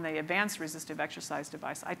out on the advanced resistive exercise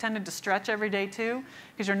device. I tended to stretch every day too,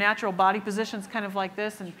 because your natural body position is kind of like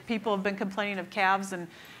this, and people have been complaining of calves and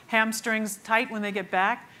hamstrings tight when they get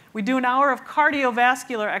back. We do an hour of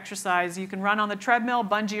cardiovascular exercise. You can run on the treadmill,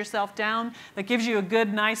 bungee yourself down. That gives you a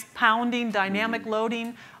good, nice pounding, dynamic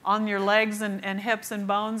loading on your legs and hips and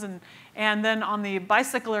bones. And then on the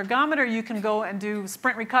bicycle ergometer, you can go and do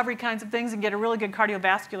sprint recovery kinds of things and get a really good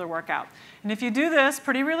cardiovascular workout. And if you do this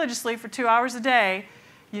pretty religiously for 2 hours a day,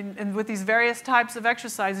 and with these various types of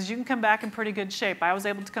exercises, you can come back in pretty good shape. I was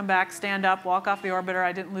able to come back, stand up, walk off the orbiter.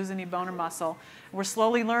 I didn't lose any bone or muscle. We're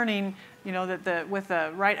slowly learning, you know, that with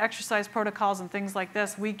the right exercise protocols and things like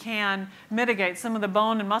this, we can mitigate some of the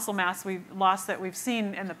bone and muscle mass loss that we've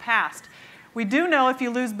seen in the past. We do know if you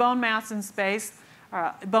lose bone mass in space,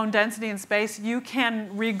 bone density in space, you can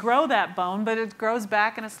regrow that bone, but it grows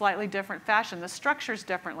back in a slightly different fashion. The structure's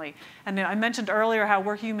differently. And I mentioned earlier how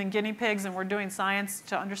we're human guinea pigs and we're doing science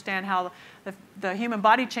to understand how the human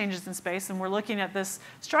body changes in space, and we're looking at this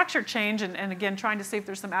structure change and again trying to see if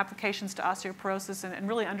there's some applications to osteoporosis and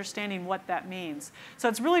really understanding what that means. So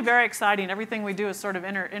it's really very exciting. Everything we do is sort of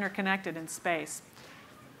interconnected in space.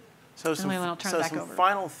 So some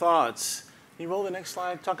final thoughts. Can you roll the next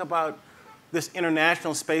slide? Talk about this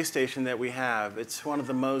International Space Station that we have. It's one of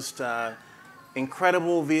the most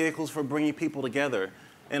incredible vehicles for bringing people together.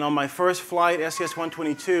 And on my first flight,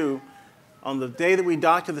 STS-122, on the day that we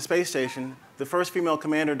docked to the space station, the first female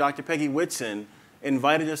commander, Dr. Peggy Whitson,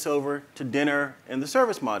 invited us over to dinner in the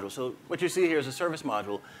service module. So what you see here is a service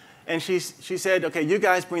module. And she said, okay, you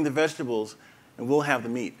guys bring the vegetables and we'll have the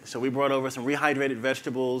meat. So we brought over some rehydrated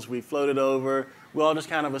vegetables. We floated over. We all just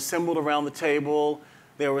kind of assembled around the table.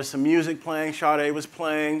 There was some music playing. Sade was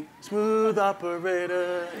playing. Smooth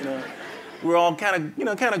operator. You know, we're all kind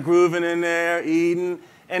of grooving in there, eating.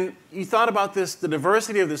 And you thought about this, the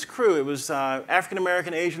diversity of this crew. It was African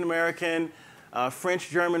American, Asian American, French,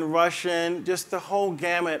 German, Russian, just the whole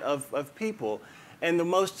gamut of people. And the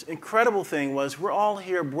most incredible thing was we're all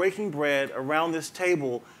here breaking bread around this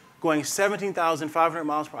table, going 17,500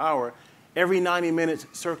 miles per hour, every 90 minutes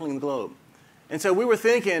circling the globe. And so we were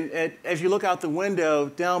thinking, as you look out the window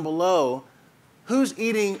down below, who's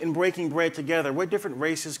eating and breaking bread together? What different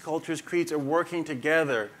races, cultures, creeds are working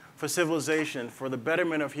together for civilization, for the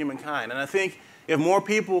betterment of humankind? And I think if more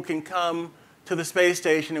people can come to the space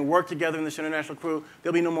station and work together in this international crew,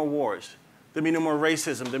 there'll be no more wars. There'll be no more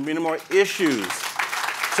racism. There'll be no more issues.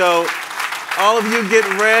 So all of you get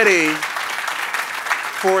ready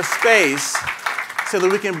for space so that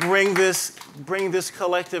we can bring this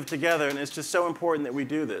collective together, and it's just so important that we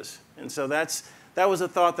do this. And so that was a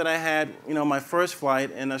thought that I had, you know, my first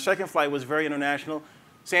flight, and the second flight was very international.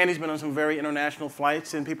 Sandy's been on some very international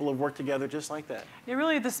flights, and people have worked together just like that. Yeah,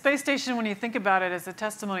 really, the space station, when you think about it, is a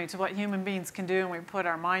testimony to what human beings can do, and we put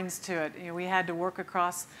our minds to it. You know, we had to work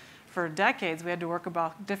across, for decades, we had to work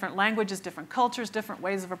about different languages, different cultures, different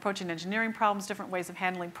ways of approaching engineering problems, different ways of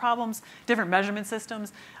handling problems, different measurement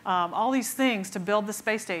systems, all these things to build the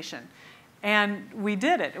space station. And we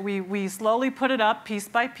did it. We slowly put it up piece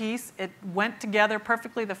by piece. It went together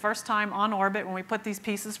perfectly the first time on orbit when we put these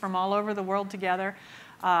pieces from all over the world together.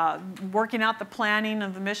 Working out the planning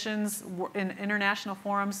of the missions in international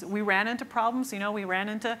forums. We ran into problems, you know, we ran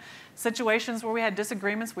into situations where we had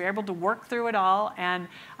disagreements. We were able to work through it all. And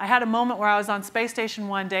I had a moment where I was on space station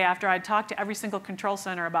one day after I'd talked to every single control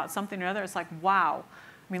center about something or other. It's like, wow.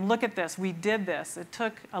 I mean, look at this. We did this. It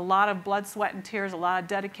took a lot of blood, sweat, and tears, a lot of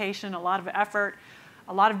dedication, a lot of effort,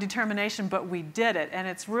 a lot of determination, but we did it. And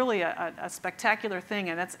it's really a spectacular thing.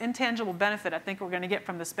 And that's intangible benefit I think we're going to get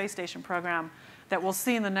from the space station program that we'll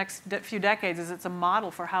see in the next few decades. Is it's a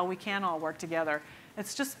model for how we can all work together.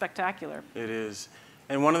 It's just spectacular. It is.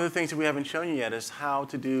 And one of the things that we haven't shown you yet is how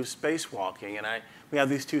to do spacewalking. And we have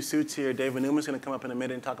these two suits here. Dava Newman's going to come up in a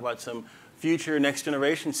minute and talk about some future next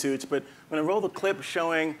generation suits. But I'm going to roll the clip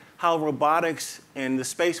showing how robotics and the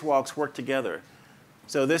spacewalks work together.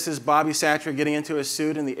 So this is Bobby Satcher getting into his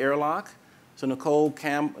suit in the airlock. So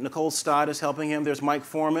Nicole Stott is helping him. There's Mike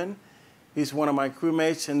Foreman. He's one of my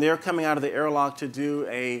crewmates, and they're coming out of the airlock to do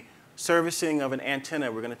a servicing of an antenna.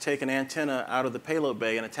 We're going to take an antenna out of the payload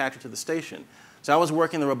bay and attach it to the station. So I was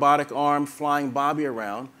working the robotic arm, flying Bobby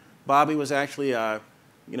around. Bobby was actually,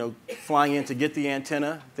 flying in to get the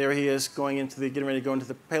antenna. There he is, getting ready to go into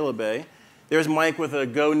the payload bay. There's Mike with a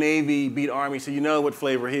Go Navy, Beat Army, so you know what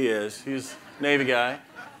flavor he is. He's a Navy guy.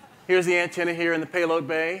 Here's the antenna here in the payload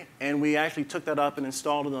bay, and we actually took that up and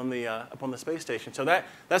installed it on up on the space station. So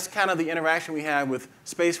that's kind of the interaction we have with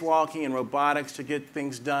spacewalking and robotics to get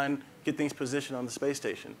things done, get things positioned on the space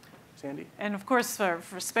station. Sandy? And of course, for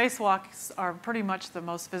spacewalks are pretty much the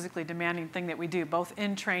most physically demanding thing that we do, both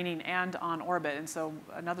in training and on orbit. And so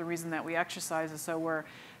another reason that we exercise is so we're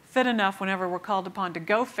fit enough whenever we're called upon to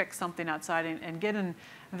go fix something outside and get in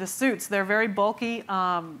the suits. They're very bulky.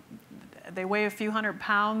 They weigh a few hundred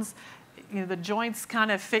pounds. You know, the joints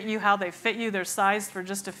kind of fit you how they fit you. They're sized for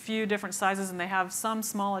just a few different sizes, and they have some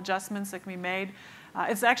small adjustments that can be made.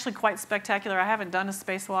 It's actually quite spectacular. I haven't done a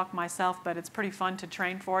spacewalk myself, but it's pretty fun to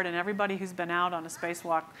train for it. And everybody who's been out on a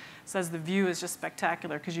spacewalk says the view is just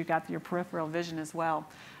spectacular because you got your peripheral vision as well.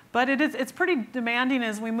 But it's pretty demanding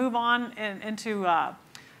as we move on into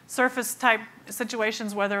surface-type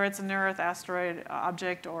situations, whether it's a near-Earth asteroid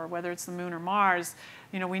object or whether it's the Moon or Mars.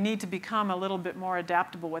 You know, we need to become a little bit more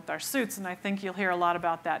adaptable with our suits, and I think you'll hear a lot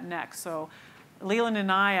about that next. So Leland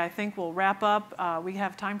and I think, will wrap up. We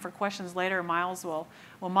have time for questions later. Miles will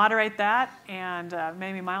moderate that, and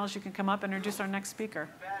maybe, Miles, you can come up and introduce our next speaker.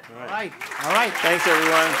 All right. All right. Thanks,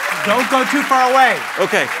 everyone. Don't go too far away.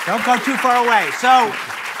 Okay. Don't go too far away. So,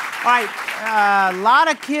 all right, a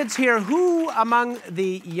lot of kids here. Who among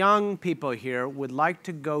the young people here would like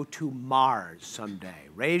to go to Mars someday?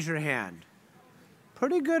 Raise your hand.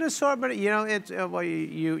 Pretty good assortment. You know, it's well,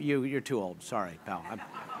 you're too old. Sorry, pal.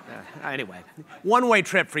 Anyway, one-way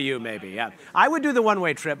trip for you, maybe. Yeah, I would do the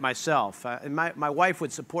one-way trip myself. And my wife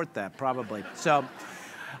would support that probably. So,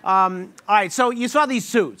 all right. So you saw these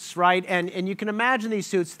suits, right? And you can imagine these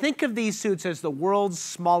suits. Think of these suits as the world's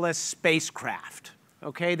smallest spacecraft.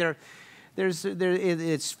 Okay,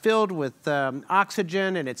 it's filled with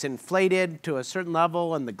oxygen, and it's inflated to a certain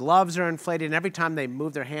level, and the gloves are inflated, and every time they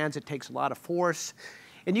move their hands, it takes a lot of force.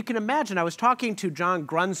 And you can imagine, I was talking to John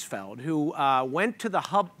Grunsfeld, who went to the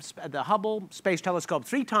Hubble Space Telescope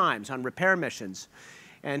 3 times on repair missions,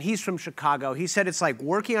 and he's from Chicago. He said it's like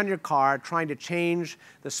working on your car, trying to change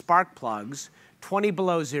the spark plugs 20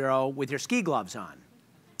 below zero with your ski gloves on.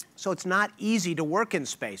 So it's not easy to work in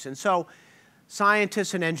space. And so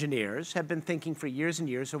scientists and engineers have been thinking for years and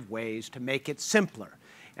years of ways to make it simpler.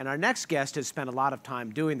 And our next guest has spent a lot of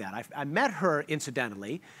time doing that. I met her,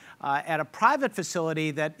 incidentally, at a private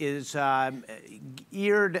facility that is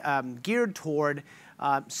geared toward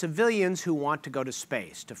civilians who want to go to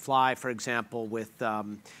space, to fly, for example, with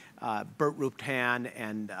Burt Rutan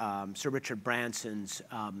and Sir Richard Branson's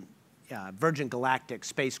Virgin Galactic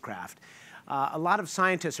spacecraft. A lot of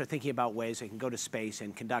scientists are thinking about ways they can go to space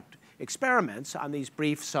and conduct experiments on these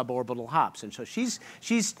brief suborbital hops. And so she's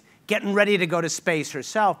getting ready to go to space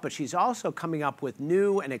herself, but she's also coming up with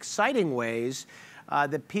new and exciting ways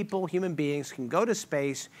that people, human beings, can go to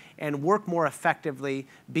space and work more effectively,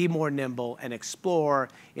 be more nimble, and explore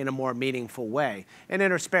in a more meaningful way. And in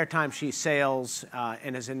her spare time, she sails,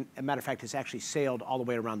 and as a matter of fact, has actually sailed all the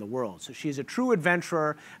way around the world. So she's a true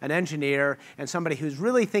adventurer, an engineer, and somebody who's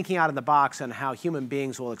really thinking out of the box on how human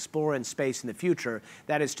beings will explore in space in the future,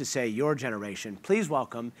 that is to say, your generation. Please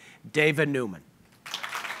welcome Dava Newman.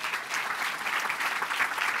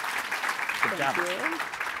 Good job.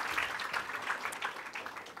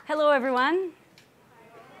 Hello, everyone.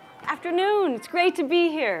 Afternoon. It's great to be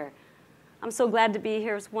here. I'm so glad to be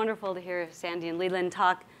here. It's wonderful to hear Sandy and Leland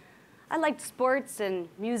talk. I liked sports and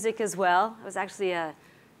music as well. I was actually a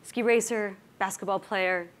ski racer, basketball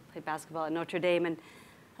player, played basketball at Notre Dame, and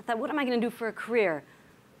I thought, what am I going to do for a career?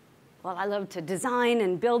 Well, I love to design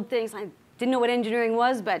and build things. I didn't know what engineering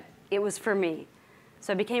was, but it was for me.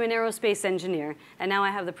 So I became an aerospace engineer, and now I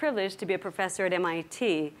have the privilege to be a professor at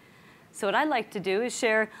MIT. So what I'd like to do is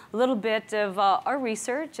share a little bit of our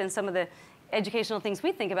research and some of the educational things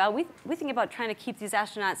we think about. We think about trying to keep these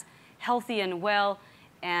astronauts healthy and well,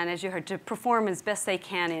 and as you heard, to perform as best they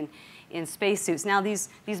can in spacesuits. Now these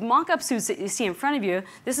mock-up suits that you see in front of you,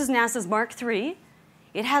 this is NASA's Mark III.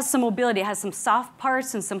 It has some mobility. It has some soft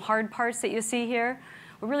parts and some hard parts that you see here.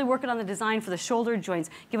 We're really working on the design for the shoulder joints,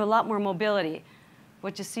 give a lot more mobility.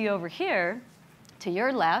 What you see over here, to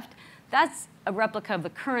your left, that's a replica of the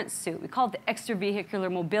current suit. We call it the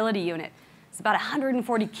extravehicular mobility unit. It's about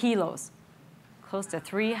 140 kilos, close to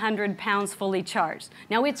 300 pounds fully charged.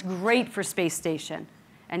 Now it's great for space station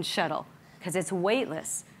and shuttle because it's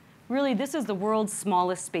weightless. Really, this is the world's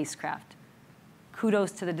smallest spacecraft.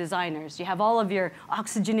 Kudos to the designers. You have all of your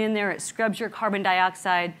oxygen in there. It scrubs your carbon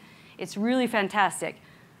dioxide. It's really fantastic.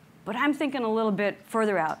 But I'm thinking a little bit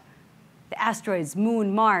further out. The asteroids,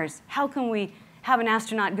 Moon, Mars. How can we have an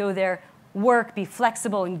astronaut go there, work, be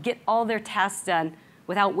flexible, and get all their tasks done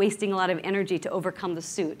without wasting a lot of energy to overcome the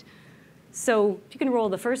suit? So if you can roll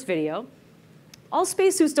the first video. All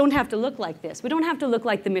spacesuits don't have to look like this. We don't have to look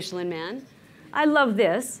like the Michelin Man. I love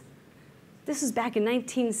this. This is back in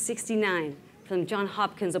 1969 from Johns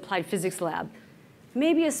Hopkins Applied Physics Lab.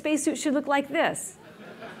 Maybe a spacesuit should look like this.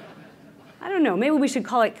 I don't know. Maybe we should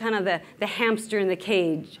call it kind of the hamster in the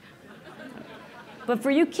cage. But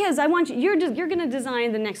for you kids, I want you're going to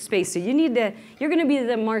design the next spacesuit. You're going to be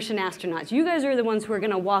the Martian astronauts. You guys are the ones who are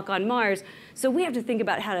going to walk on Mars. So we have to think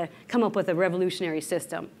about how to come up with a revolutionary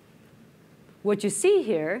system. What you see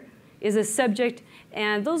here is a subject,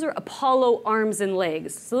 and those are Apollo arms and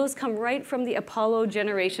legs. So those come right from the Apollo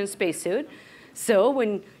generation spacesuit. So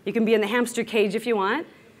when you can be in the hamster cage if you want.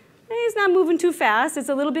 He's not moving too fast. It's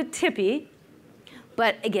a little bit tippy.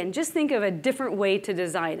 But again, just think of a different way to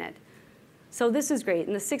design it. So this is great.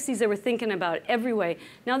 In the 60s, they were thinking about every way.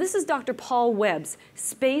 Now, this is Dr. Paul Webb's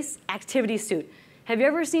space activity suit. Have you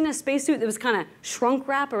ever seen a spacesuit that was kind of shrunk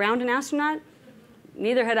wrap around an astronaut?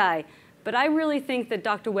 Neither had I. But I really think that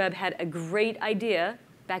Dr. Webb had a great idea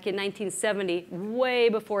back in 1970, way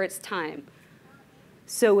before its time.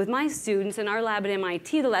 So with my students in our lab at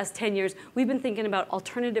MIT the last 10 years, we've been thinking about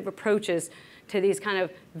alternative approaches to these kind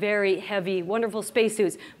of very heavy, wonderful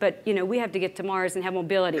spacesuits. But we have to get to Mars and have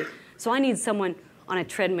mobility. So I need someone on a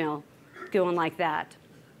treadmill going like that.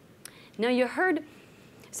 Now you heard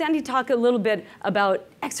Sandy talk a little bit about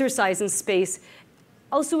exercise in space.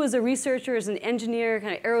 Also as a researcher, as an engineer,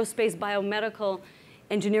 kind of aerospace, biomedical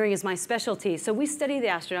engineering is my specialty. So we study the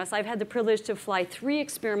astronauts. I've had the privilege to fly 3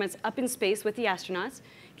 experiments up in space with the astronauts,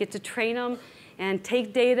 get to train them and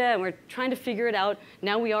take data, and we're trying to figure it out.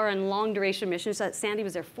 Now we are on long duration missions. So Sandy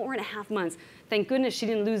was there 4.5 months. Thank goodness she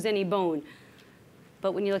didn't lose any bone.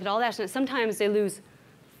 But when you look at all the astronauts, sometimes they lose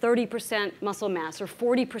 30% muscle mass or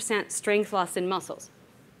 40% strength loss in muscles.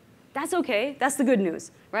 That's okay. That's the good news,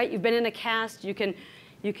 right? You've been in a cast. You can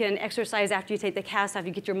exercise after you take the cast off.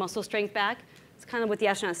 You get your muscle strength back. It's kind of what the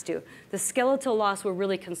astronauts do. The skeletal loss we're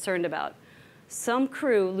really concerned about. Some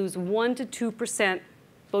crew lose 1 to 2%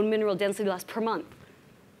 bone mineral density loss per month.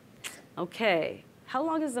 Okay. How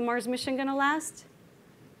long is the Mars mission going to last?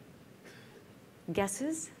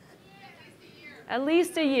 Guesses? At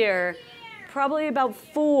least a year, probably about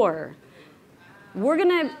 4. You're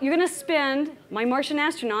gonna spend, my Martian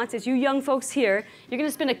astronauts, as you young folks here, you're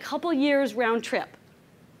gonna spend a couple years round trip.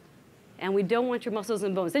 And we don't want your muscles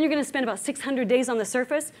and bones. Then you're gonna spend about 600 days on the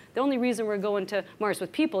surface. The only reason we're going to Mars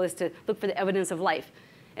with people is to look for the evidence of life.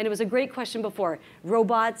 And it was a great question before.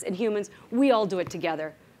 Robots and humans, we all do it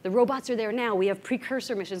together. The robots are there now. We have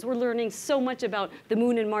precursor missions. We're learning so much about the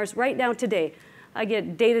moon and Mars right now today. I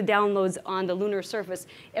get data downloads on the lunar surface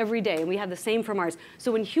every day, and we have the same for Mars.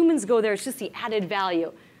 So when humans go there, it's just the added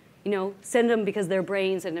value. send them because they're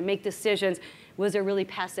brains and to make decisions. Was there really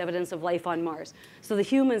past evidence of life on Mars? So the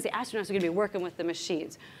humans, the astronauts, are going to be working with the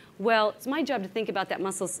machines. Well, it's my job to think about that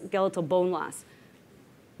musculoskeletal bone loss.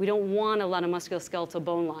 We don't want a lot of musculoskeletal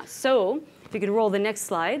bone loss. So if you could roll the next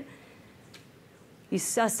slide. You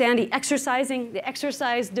saw Sandy exercising. The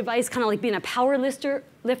exercise device, kind of like being a power lifter,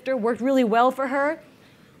 worked really well for her.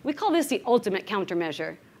 We call this the ultimate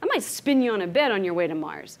countermeasure. I might spin you on a bed on your way to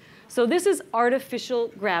Mars. So this is artificial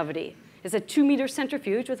gravity. It's a 2-meter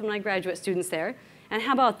centrifuge with my graduate students there. And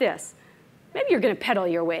how about this? Maybe you're going to pedal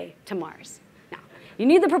your way to Mars. Now, you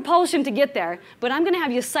need the propulsion to get there, but I'm going to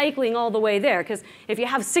have you cycling all the way there, because if you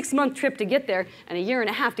have a 6-month trip to get there and a 1.5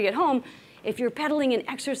 years to get home, if you're pedaling and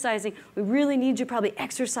exercising, we really need you probably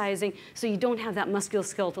exercising so you don't have that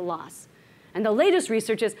musculoskeletal loss. And the latest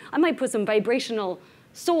research is I might put some vibrational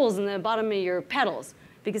soles in the bottom of your pedals,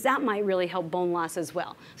 because that might really help bone loss as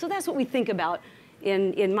well. So that's what we think about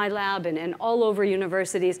in my lab and all over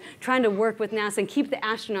universities, trying to work with NASA and keep the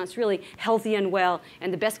astronauts really healthy and well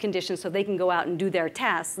and the best conditions so they can go out and do their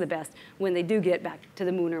tasks the best when they do get back to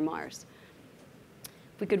the moon or Mars.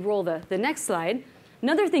 If we could roll the next slide.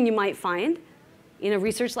 Another thing you might find in a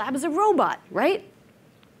research lab is a robot, right?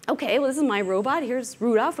 Okay, well, this is my robot. Here's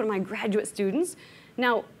Rudolph, one of my graduate students.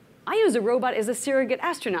 Now, I use a robot as a surrogate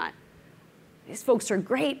astronaut. These folks are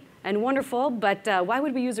great and wonderful, but why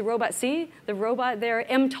would we use a robot? See, the robot there,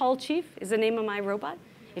 M-Tall Chief, is the name of my robot.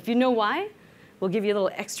 If you know why, we'll give you a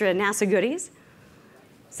little extra NASA goodies.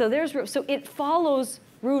 So it follows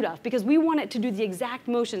Rudolph, because we want it to do the exact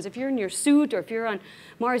motions. If you're in your suit or if you're on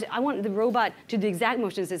Mars, I want the robot to do the exact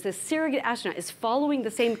motions. As the surrogate astronaut is following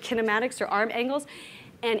the same kinematics or arm angles,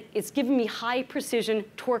 and it's giving me high precision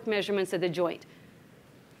torque measurements of the joint.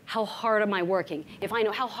 How hard am I working? If I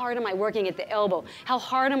know how hard am I working at the elbow, how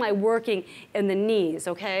hard am I working in the knees,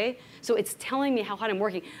 okay? So it's telling me how hard I'm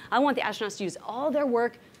working. I want the astronauts to use all their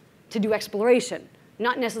work to do exploration,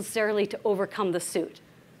 not necessarily to overcome the suit.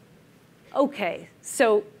 Okay,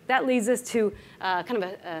 so that leads us to kind of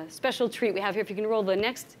a special treat we have here. If you can roll the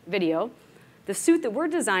next video. The suit that we're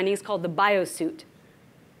designing is called the biosuit.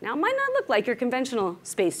 Now, it might not look like your conventional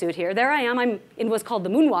spacesuit here. There I am. I'm in what's called the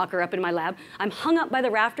moonwalker up in my lab. I'm hung up by the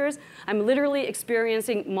rafters. I'm literally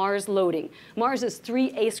experiencing Mars loading. Mars is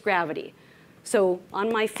 3/8 gravity. So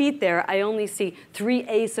on my feet there, I only see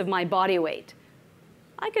 3/8 of my body weight.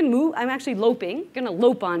 I can move. I'm actually loping. Going to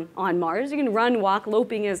lope on Mars. You can run, walk.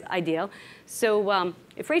 Loping is ideal. So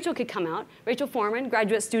if Rachel could come out. Rachel Foreman,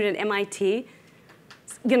 graduate student at MIT,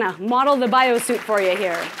 is going to model the biosuit for you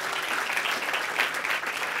here.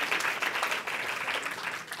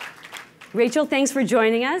 Rachel, thanks for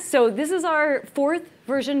joining us. So this is our 4th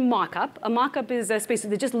version mock-up. A mock-up is a spacesuit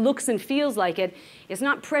that just looks and feels like it. It's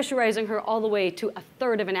not pressurizing her all the way to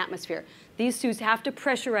 1/3 of an atmosphere. These suits have to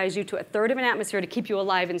pressurize you to 1/3 of an atmosphere to keep you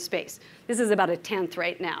alive in space. This is about 1/10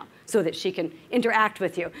 right now, so that she can interact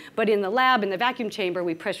with you. But in the lab, in the vacuum chamber,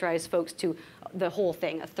 we pressurize folks to the whole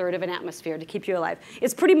thing, 1/3 of an atmosphere to keep you alive.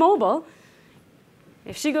 It's pretty mobile.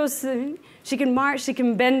 If she goes, she can march, she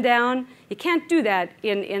can bend down. You can't do that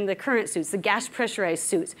in the current suits, the gas pressurized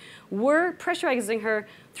suits. We're pressurizing her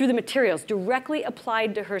through the materials directly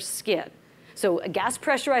applied to her skin. So a gas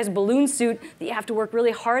pressurized balloon suit that you have to work really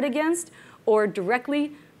hard against, or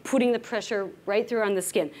directly putting the pressure right through on the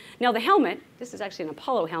skin. Now the helmet, this is actually an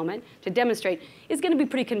Apollo helmet to demonstrate, is going to be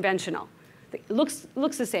pretty conventional. It looks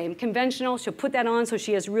the same, conventional. She'll put that on so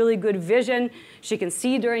she has really good vision. She can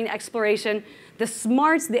see during the exploration. The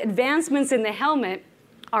smarts, the advancements in the helmet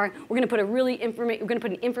are, we're going to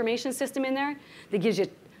put an information system in there that gives you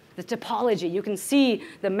the topology. You can see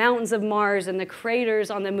the mountains of Mars and the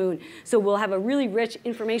craters on the moon. So we'll have a really rich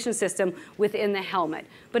information system within the helmet.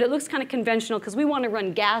 But it looks kind of conventional because we want to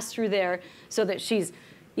run gas through there so that she's,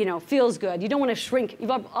 feels good. You don't want to shrink.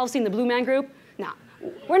 You've all seen the Blue Man Group? No.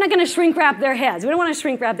 We're not going to shrink wrap their heads. We don't want to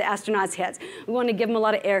shrink wrap the astronauts' heads. We want to give them a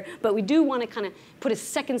lot of air, but we do want to kind of put a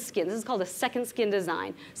second skin. This is called a second skin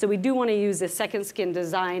design. So we do want to use a second skin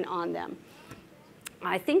design on them.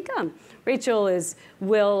 I think Rachel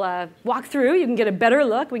will walk through. You can get a better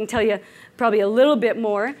look. We can tell you probably a little bit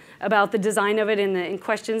more about the design of it in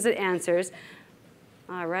questions and answers.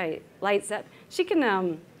 All right, lights up. She can,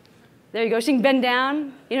 there you go. She can bend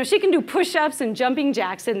down. She can do push-ups and jumping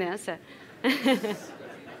jacks in this.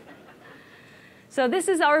 So this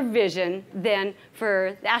is our vision then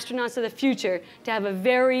for the astronauts of the future to have a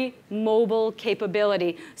very mobile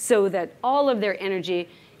capability so that all of their energy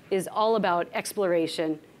is all about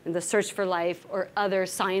exploration and the search for life or other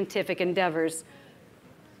scientific endeavors.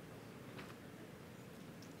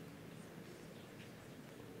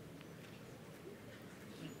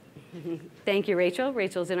 Thank you, Rachel.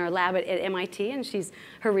 Rachel's in our lab at MIT, and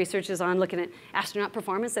her research is on looking at astronaut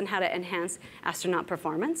performance and how to enhance astronaut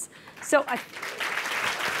performance. So I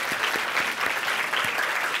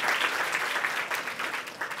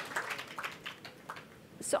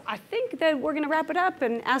think that we're going to wrap it up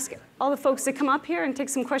and ask all the folks to come up here and take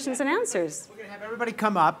some questions and answers. We're going to have everybody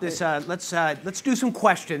come up. Let's do some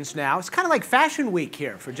questions now. It's kind of like Fashion Week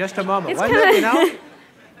here for just a moment, wasn't it? You know,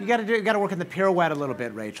 you got to work in the pirouette a little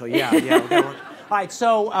bit, Rachel. Yeah. We gotta work. All right,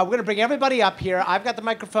 so we're going to bring everybody up here. I've got the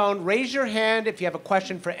microphone. Raise your hand if you have a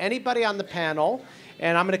question for anybody on the panel,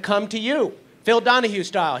 and I'm going to come to you. Phil Donahue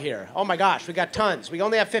style here. Oh my gosh, we got tons. We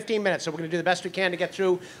only have 15 minutes, so we're going to do the best we can to get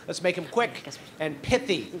through. Let's make them quick and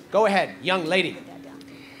pithy. Go ahead, young lady.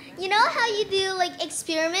 You know how you do like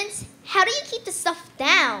experiments? How do you keep the stuff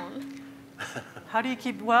down? How do you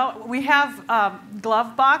keep, well, we have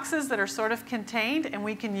glove boxes that are sort of contained, and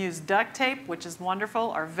we can use duct tape, which is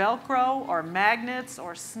wonderful, or Velcro, or magnets,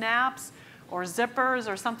 or snaps, or zippers,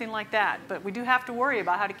 or something like that. But we do have to worry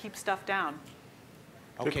about how to keep stuff down.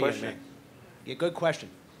 Okay, good question. Yeah, good question.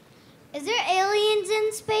 Is there aliens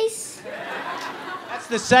in space? That's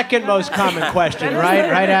the second most common question,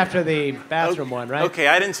 right? Right after the bathroom one, right? Okay,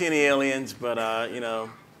 I didn't see any aliens, but you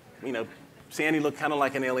know, Sandy looked kind of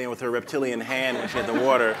like an alien with her reptilian hand when she had the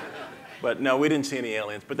water. But no, we didn't see any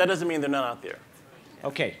aliens. But that doesn't mean they're not out there.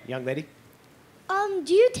 Okay, young lady.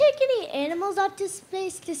 Do you take any animals out to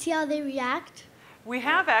space to see how they react? We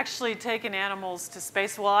have actually taken animals to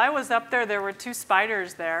space. While I was up there were 2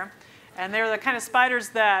 spiders there. And they're the kind of spiders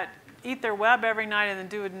that eat their web every night and then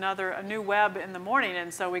do a new web in the morning.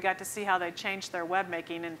 And so we got to see how they changed their web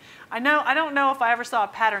making. And I don't know if I ever saw a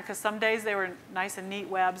pattern, because some days they were nice and neat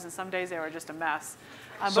webs, and some days they were just a mess.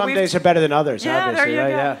 Some days are better than others, yeah, obviously, there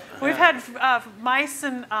you right? go. Yeah. We've had mice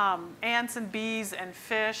and ants and bees and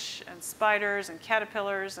fish and spiders and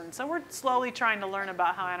caterpillars. And so we're slowly trying to learn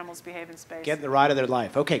about how animals behave in space. Getting the ride of their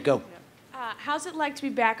life. Okay, go. How's it like to be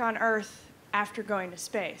back on Earth after going to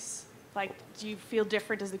space? Like, do you feel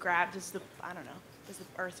different? Does the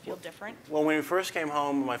Earth feel different? Well, when we first came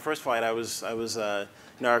home, my first flight, our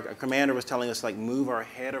commander was telling us, like, move our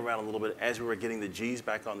head around a little bit as we were getting the G's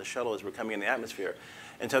back on the shuttle as we're coming in the atmosphere.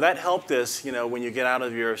 And so that helped us, when you get out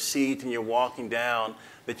of your seat and you're walking down,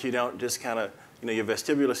 that you don't just kind of, your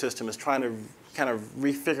vestibular system is trying to kind of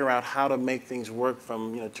refigure out how to make things work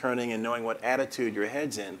from, turning and knowing what attitude your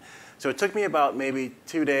head's in. So it took me about maybe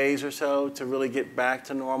 2 days or so to really get back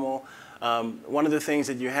to normal. One of the things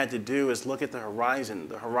that you had to do is look at the horizon.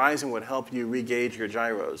 The horizon would help you re-gauge your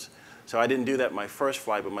gyros. So I didn't do that my first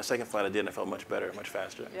flight, but my second flight I did, and I felt much better, much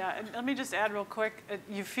faster. Yeah, and let me just add real quick,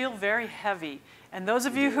 you feel very heavy. And those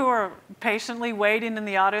of you who are patiently waiting in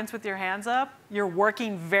the audience with your hands up, you're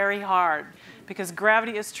working very hard, because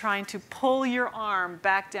gravity is trying to pull your arm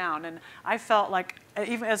back down. And I felt like,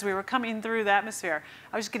 even as we were coming through the atmosphere,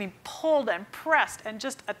 I was getting pulled and pressed and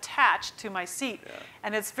just attached to my seat. Yeah.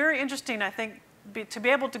 And it's very interesting, I think, to be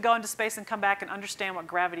able to go into space and come back and understand what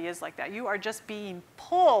gravity is like that. You are just being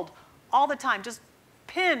pulled all the time, just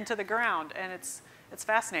pinned to the ground, and it's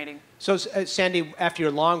fascinating. So, Sandy, after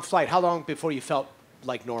your long flight, how long before you felt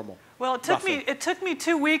like normal? Well, it took me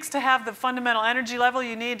 2 weeks to have the fundamental energy level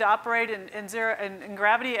you need to operate in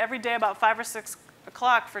gravity. Every day about 5 or 6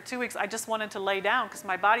 o'clock for 2 weeks, I just wanted to lay down because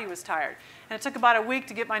my body was tired. And it took about a week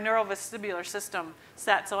to get my neurovestibular system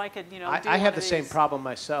set so I could, I have the same problem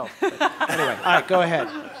myself. But anyway, all right, go ahead.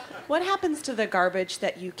 What happens to the garbage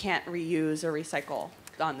that you can't reuse or recycle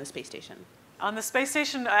on the space station? On the space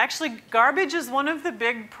station, actually, garbage is one of the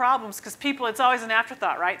big problems because it's always an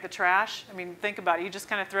afterthought, right? The trash. I mean, think about it. You just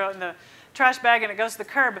kind of throw it in the trash bag and it goes to the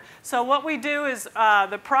curb. So what we do is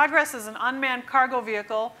the Progress is an unmanned cargo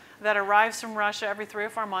vehicle that arrives from Russia every 3 or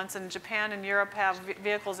 4 months, and Japan and Europe have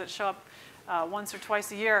vehicles that show up once or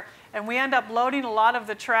twice a year. And we end up loading a lot of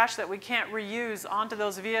the trash that we can't reuse onto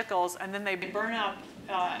those vehicles, and then they burn up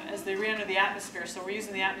as they re-enter the atmosphere. So we're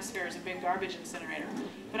using the atmosphere as a big garbage incinerator.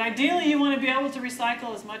 But ideally, you want to be able to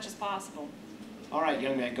recycle as much as possible. All right,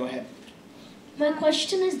 young man, go ahead. My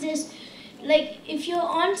question is this. Like, if you're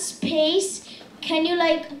on space, can you,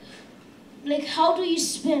 like how do you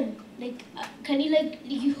swim? Like, can you,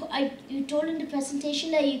 you told in the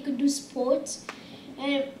presentation that you could do sports.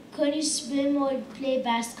 And can you swim or play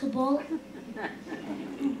basketball?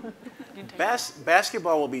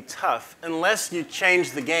 Basketball will be tough unless you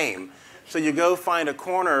change the game. So you go find a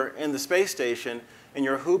corner in the space station, and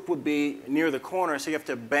your hoop would be near the corner, so you have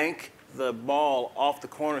to bank the ball off the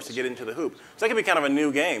corners to get into the hoop. So that could be kind of a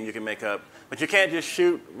new game you can make up. But you can't just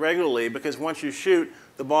shoot regularly, because once you shoot,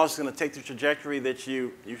 the ball's going to take the trajectory that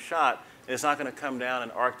you shot, It's not going to come down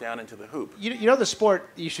and arc down into the hoop. You know the sport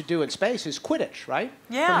you should do in space is Quidditch, right?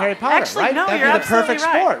 Yeah. From Harry Potter, Actually, right? no, That'd you're be the perfect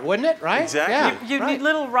absolutely right. sport, wouldn't it? Right? Exactly. Yeah, You'd right. need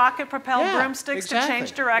little rocket-propelled Yeah, broomsticks to exactly.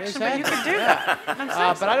 change direction, but you could do Exactly. that. I'm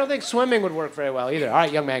serious. But I don't think swimming would work very well either. All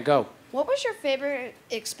right, young man, go. What was your favorite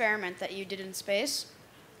experiment that you did in space?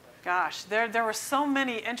 Gosh, there were so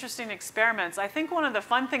many interesting experiments. I think one of the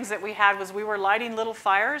fun things that we had was we were lighting little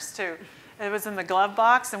fires too. It was in the glove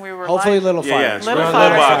box, and we were Hopefully little Yeah, fires. little Little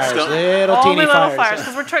fires. fires. Little Only teeny little fires.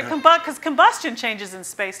 because we're because combustion changes in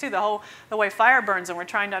space too. The way fire burns, and we're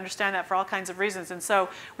trying to understand that for all kinds of reasons. And so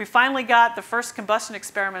we finally got the first combustion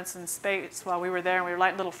experiments in space while we were there, and we were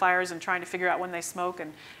lighting little fires and trying to figure out when they smoke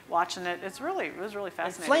and watching it. It was really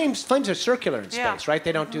fascinating. Flames are circular in space, Yeah. right?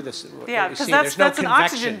 They don't do this. Yeah, because because that's an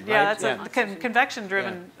convection, oxygen. right? Yeah, that's a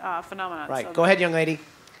convection-driven phenomenon. Right. So Go ahead, young lady.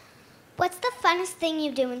 What's the funnest thing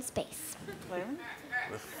you do in space?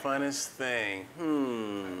 The funnest thing.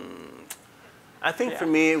 I think for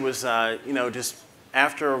me it was, just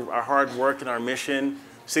after our hard work and our mission,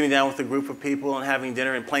 sitting down with a group of people and having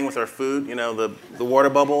dinner and playing with our food. You know, the water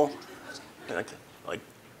bubble,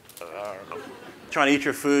 trying to eat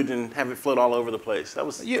your food and have it float all over the place. That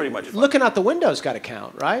was pretty much fun. Looking out the window's got to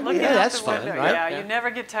count, right? Looking Yeah, out that's the fun, window. right? Yeah, you never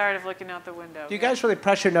get tired of looking out the window. Do you guys really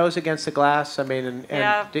press your nose against the glass? I mean,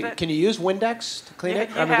 can you use Windex to clean it?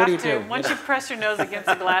 I mean, what do you do? Once you press your nose against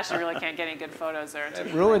the glass, you really can't get any good photos there.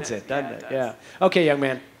 It ruins it, doesn't it? Yeah. Okay, young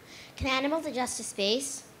man. Can animals adjust to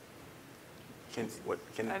space?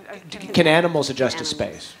 Can animals adjust to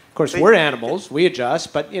space? Of course, we're animals. We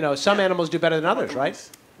adjust, but some animals do better than others, right?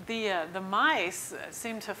 The mice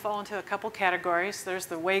seem to fall into a couple categories. There's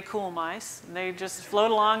the way cool mice, and they just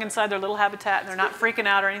float along inside their little habitat, and they're not freaking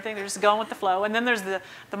out or anything. They're just going with the flow. And then there's the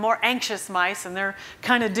more anxious mice, and they're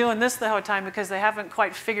kind of doing this the whole time because they haven't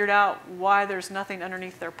quite figured out why there's nothing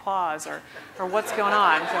underneath their paws or what's going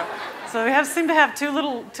on. So we seem to have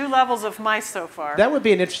two levels of mice so far. That would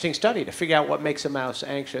be an interesting study to figure out what makes a mouse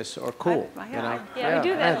anxious or cool. Yeah, we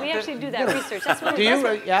do that. We actually do that research. That's what do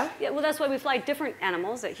you? Yeah. Yeah. Well, that's why we fly different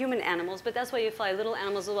animals, human animals, but that's why you fly little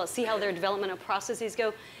animals as well. See how their developmental processes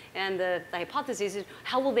go, and the hypothesis is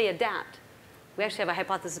how will they adapt. We actually have a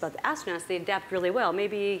hypothesis about the astronauts. They adapt really well.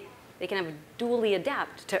 Maybe they can have dually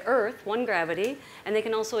adapt to Earth, one gravity, and they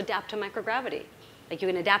can also adapt to microgravity. Like you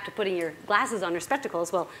can adapt to putting your glasses on or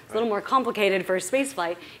spectacles. Well, it's a little more complicated for space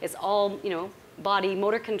flight. It's all, body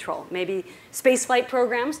motor control. Maybe space flight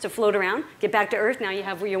programs to float around, get back to Earth. Now you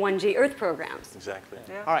have your 1G Earth programs. Exactly.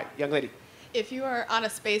 Yeah. All right, young lady. If you are on a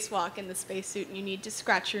spacewalk in the spacesuit and you need to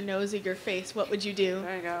scratch your nose or your face, what would you do?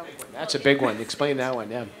 There you go. That's a big one. Explain that one,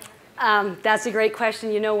 yeah. That's a great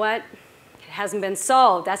question. You know what? It hasn't been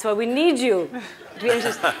solved. That's why we need you.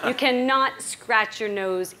 You cannot scratch your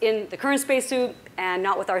nose in the current spacesuit and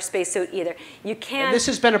not with our spacesuit either. You can. And this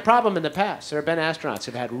has been a problem in the past. There have been astronauts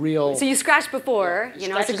who've had real. So you scratched before.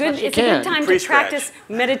 It's a good time to Pre-scratch. practice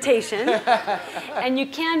meditation, and you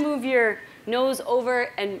can move your nose over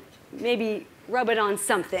and maybe rub it on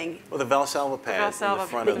something. Well, the Valsalva pad in the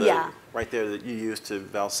front of the, right there that you use to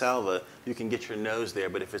Valsalva, you can get your nose there,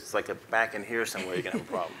 but if it's like back in here somewhere, you're going to have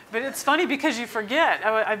a problem. But it's funny because you forget.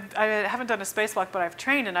 I haven't done a spacewalk, but I've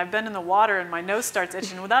trained, and I've been in the water, and my nose starts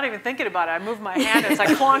itching without even thinking about it. I move my hand, and it's like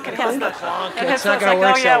clonk, and hits the clonk. It's not like, gonna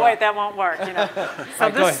work oh yeah, so wait, that won't work. So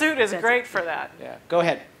this suit is great for that. Yeah, go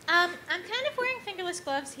ahead. I'm kind of wearing fingerless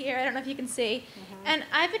gloves here. I don't know if you can see. And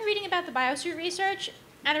I've been reading about the biosuit research,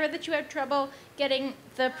 and I read that you had trouble getting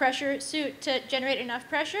the pressure suit to generate enough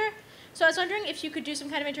pressure. So I was wondering if you could do some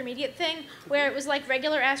kind of intermediate thing where it was like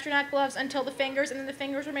regular astronaut gloves until the fingers, and then the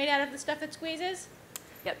fingers were made out of the stuff that squeezes.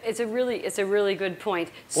 Yep, it's a really good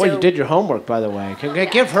point. Boy, you did your homework, by the way.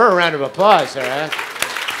 Give her a round of applause there. That's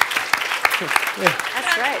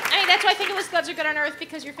right. I mean, that's why fingerless gloves are good on Earth,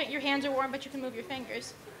 because your hands are warm, but you can move your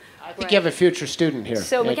fingers. I think you have a future student here.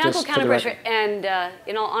 So mechanical counterpressure, and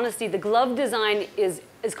in all honesty, the glove design is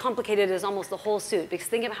as complicated as almost the whole suit, because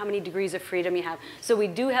think of how many degrees of freedom you have. So we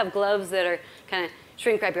do have gloves that are kind of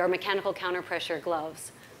shrink wrap, or mechanical counterpressure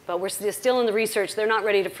gloves. But we're still in the research. They're not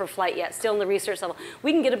ready for flight yet. Still in the research level.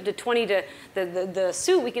 We can get up to 20 to the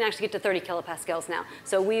suit. We can actually get to 30 kilopascals now.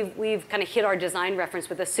 So we've kind of hit our design reference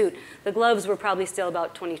with the suit. The gloves were probably still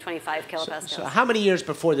about 20, 25 kilopascals. So how many years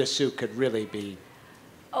before this suit could really be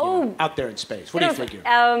out there in space? What do you figure?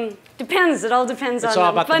 Depends. It all depends on all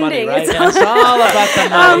about funding. The money, right? It's all about the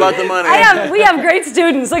money. All about the money. We have great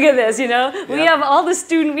students. Look at this. We have all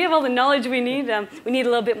the knowledge we need. We need a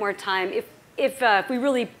little bit more time. If we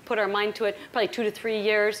really put our mind to it, probably 2 to 3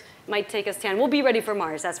 years. It might take us 10. We'll be ready for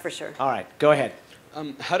Mars, that's for sure. All right, go ahead.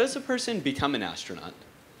 How does a person become an astronaut?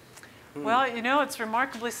 Well, you know, it's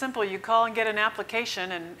remarkably simple. You call and get an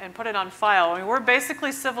application and put it on file. I mean, we're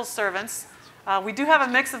basically civil servants. We do have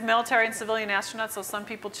a mix of military and civilian astronauts, so some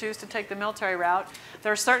people choose to take the military route.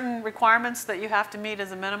 There are certain requirements that you have to meet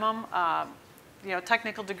as a minimum, you know,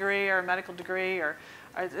 technical degree or a medical degree, or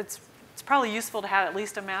it's probably useful to have at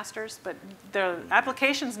least a master's, but the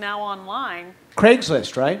application's now online.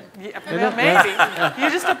 Craigslist, right? Yeah, well, maybe.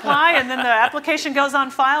 You just apply, and then the application goes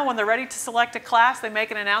on file. When they're ready to select a class, they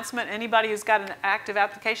make an announcement. Anybody who's got an active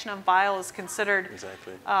application on file is considered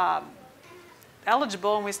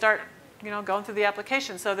eligible, and we start, you know, going through the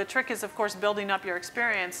application. So the trick is, of course, building up your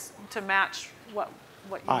experience to match what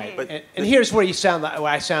you need. But, and here's where you sound like, well,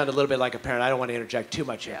 I sound a little bit like a parent. I don't want to interject too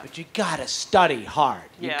much here, but you got to study hard.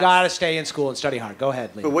 You got to stay in school and study hard. Go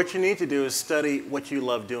ahead, Lee. But what you need to do is study what you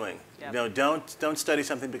love doing. You know, don't study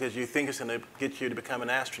something because you think it's going to get you to become an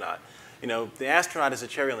astronaut. You know, the astronaut is a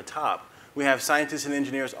cherry on the top. We have scientists and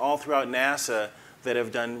engineers all throughout NASA that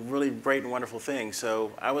have done really great and wonderful things.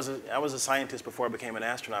 So I was a scientist before I became an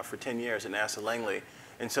astronaut for 10 years at NASA Langley,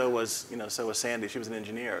 and so was Sandy. She was an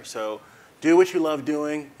engineer. So do what you love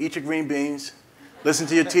doing, eat your green beans, listen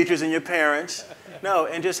to your teachers and your parents. No,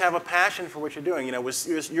 and just have a passion for what you're doing. You know, with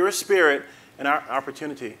your spirit and our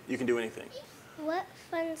opportunity, you can do anything. What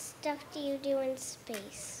fun stuff do you do in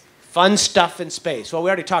space? Fun stuff in space. Well, we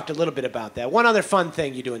already talked a little bit about that. One other fun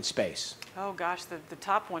thing you do in space. Oh gosh, the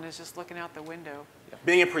top one is just looking out the window.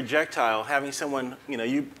 Being a projectile, having someone, you know,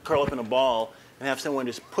 you curl up in a ball and have someone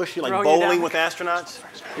just push you like Throw you bowling down. with astronauts,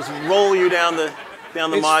 just roll you down the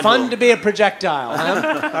module. It's fun to be a projectile,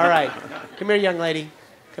 huh? All right. Come here, young lady.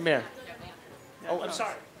 Come here. Oh, I'm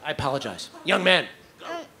sorry. I apologize. Young man.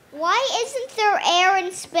 Why isn't there air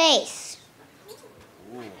in space?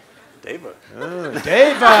 Dava. Oh,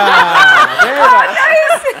 Dava.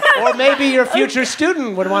 Or maybe your future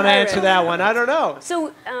student would want to answer that one. I don't know.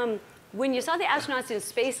 So when you saw the astronauts in the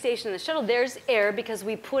space station and the shuttle, there's air because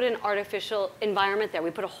we put an artificial environment there. We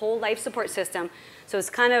put a whole life support system. So it's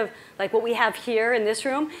kind of like what we have here in this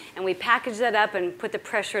room, and we package that up and put the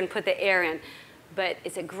pressure and put the air in. But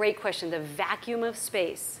it's a great question. The vacuum of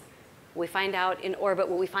space, we find out in orbit,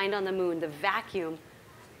 what we find on the moon, the vacuum,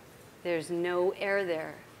 there's no air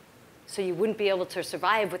there. So you wouldn't be able to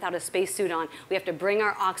survive without a spacesuit on. We have to bring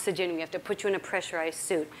our oxygen. We have to put you in a pressurized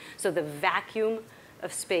suit. So the vacuum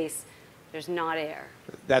of space, there's not air.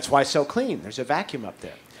 That's why it's so clean. There's a vacuum up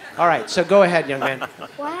there. All right, so go ahead, young man.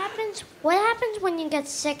 What happens when you get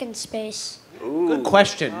sick in space? Ooh. Good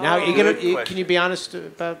question. Now, Good can you be honest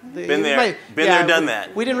about the... Been there, done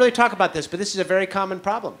that. We didn't really talk about this, but this is a very common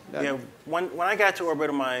problem. You know, when I got to orbit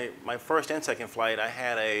on my first and second flight, I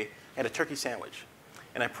had a turkey sandwich.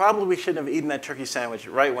 And I probably shouldn't have eaten that turkey sandwich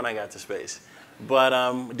right when I got to space. But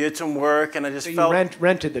did some work, and I just felt... You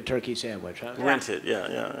rented the turkey sandwich, huh? Rented,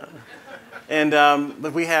 yeah. And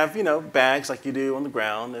but we have, you know, bags like you do on the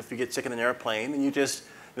ground if you get sick in an airplane. And you just...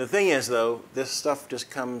 The thing is, though, this stuff just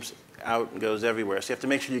comes out and goes everywhere. So you have to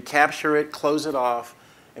make sure you capture it, close it off,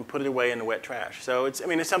 and put it away in the wet trash. So it's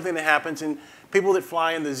something that happens. And people that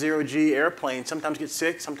fly in the zero-G airplane sometimes get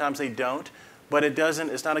sick, sometimes they don't. But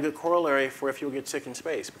it's not a good corollary for if you'll get sick in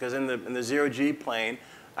space, because in the zero-G plane,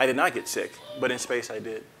 I did not get sick, but in space I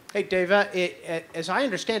did. Hey, Dava, as I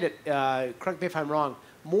understand it, correct me if I'm wrong,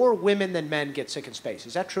 more women than men get sick in space.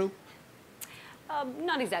 Is that true?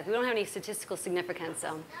 Not exactly. We don't have any statistical significance,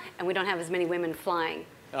 and we don't have as many women flying.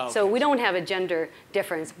 Oh, okay. So we don't have a gender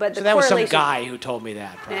difference. But so the that was some correlation... guy who told me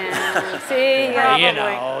that. See, you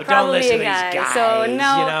know, don't listen to these guys. So no, you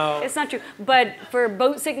know. It's not true. But for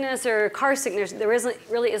boat sickness or car sickness, there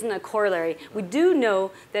really isn't a corollary. We do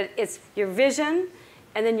know that it's your vision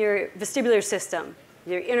and then your vestibular system,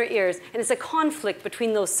 your inner ears, and it's a conflict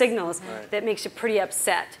between those signals that makes you pretty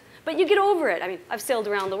upset. But you get over it. I mean, I've sailed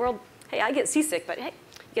around the world. Hey, I get seasick, but hey,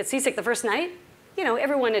 you get seasick the first night, you know,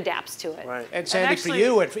 everyone adapts to it. Right. And Sandy, for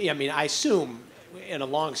you, I assume in a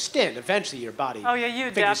long stint, eventually your body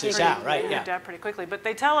figures this out, right? You adapt pretty quickly. But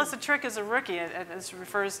they tell us a trick as a rookie, and this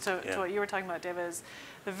refers to what you were talking about, Dava, is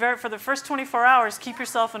for the first 24 hours, keep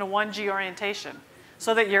yourself in a 1G orientation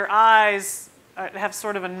so that your eyes have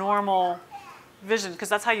sort of a normal vision, because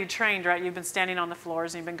that's how you trained, right? You've been standing on the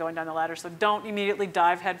floors and you've been going down the ladder, so don't immediately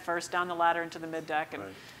dive head first down the ladder into the mid-deck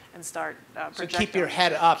and start projecting. So keep your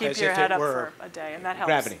head up keep as your if head it up were for a day, and that helps.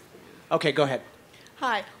 gravity. Okay, go ahead.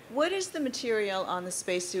 Hi. What is the material on the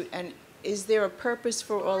spacesuit, and is there a purpose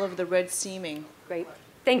for all of the red seaming? Great.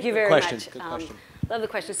 Thank you very much. Good question. Love the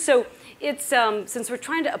question. So it's, since we're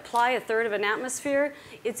trying to apply 1/3 of an atmosphere,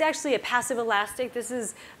 it's actually a passive elastic. This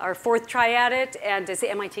is our 4th try at it, and I say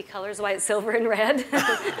MIT colors, why it's silver and red.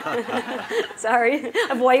 Sorry, I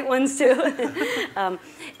have white ones too.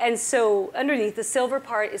 And so underneath, the silver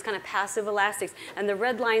part is kind of passive elastics, and the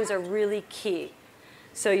red lines are really key.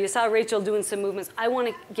 So you saw Rachel doing some movements. I want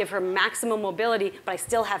to give her maximum mobility, but I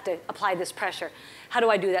still have to apply this pressure. How do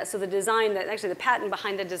I do that? So the design, actually the patent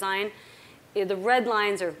behind the design, the red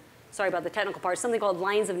lines are, sorry about the technical part, something called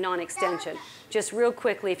lines of non-extension. Just real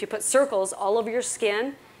quickly, if you put circles all over your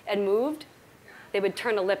skin and moved, they would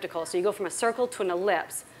turn elliptical. So you go from a circle to an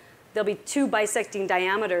ellipse. There'll be 2 bisecting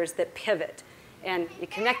diameters that pivot. And you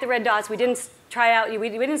connect the red dots. We didn't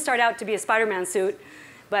start out to be a Spider-Man suit.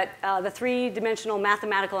 But the 3-dimensional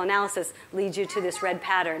mathematical analysis leads you to this red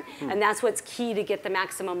pattern. And that's what's key to get the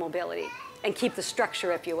maximum mobility and keep the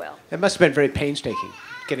structure, if you will. It must have been very painstaking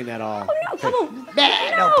getting that all. Oh, no, come on.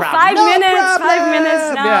 No problem. 5 minutes, 5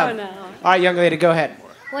 minutes. No, Yeah. no. All right, young lady, go ahead.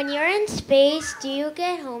 When you're in space, do you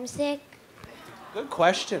get homesick? Good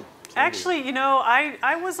question. Actually, you know,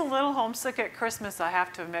 I was a little homesick at Christmas, I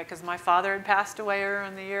have to admit, because my father had passed away earlier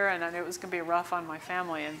in the year, and I knew it was going to be rough on my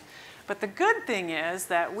family. But the good thing is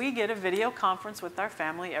that we get a video conference with our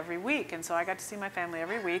family every week. And so I got to see my family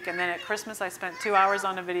every week. And then at Christmas, I spent 2 hours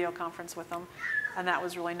on a video conference with them. And that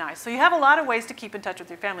was really nice. So you have a lot of ways to keep in touch with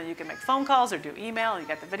your family. You can make phone calls or do email. You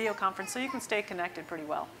got the video conference. So you can stay connected pretty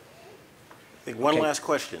well. I think one last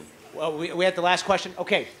question. Well, we had the last question.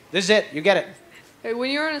 Okay, this is it. You get it. Hey,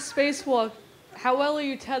 when you're on a spacewalk, how well are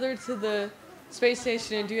you tethered to the space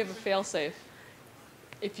station, and do you have a fail-safe?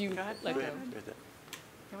 If you let go.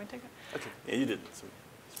 You want to take it? Okay. Yeah, you did some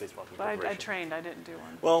spacewalking. But I trained. I didn't do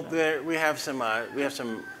one. Well, we have some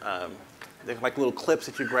they're like little clips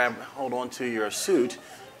that you grab, hold on to your suit,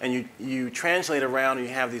 and you translate around, and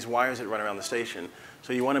you have these wires that run around the station.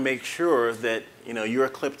 So you want to make sure that you're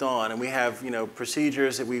clipped on, and we have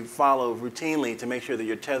procedures that we follow routinely to make sure that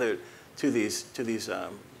you're tethered to these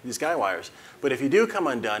guy wires. But if you do come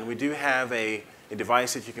undone, we do have a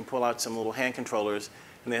device that you can pull out some little hand controllers,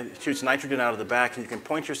 and then it shoots nitrogen out of the back, and you can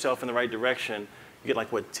point yourself in the right direction. You get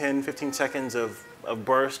like, what, 10, 15 seconds of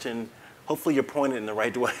burst, and hopefully you're pointed in the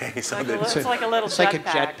right way. It's like a little jetpack. It's like a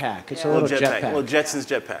jetpack. It's a little jetpack. A little Jetsons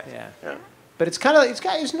jetpack. Yeah. But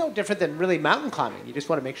it's no different than really mountain climbing. You just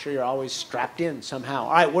want to make sure you're always strapped in somehow.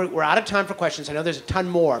 All right, we're out of time for questions. I know there's a ton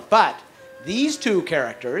more, but these 2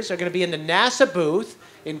 characters are going to be in the NASA booth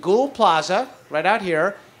in Gould Plaza, right out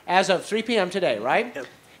here, as of 3 p.m. today, right? Yep.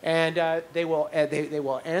 And they will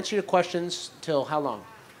answer your questions till how long?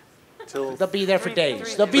 They'll be there for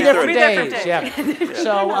days. They'll be there for days. Yeah.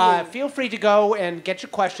 So feel free to go and get your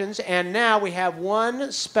questions. And now we have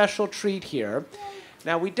one special treat here.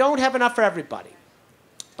 Now we don't have enough for everybody,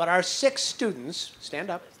 but our 6 students stand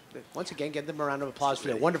up. Once again, give them a round of applause for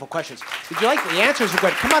their wonderful questions. Did you like the answers? Are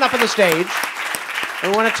good. Come on up on the stage.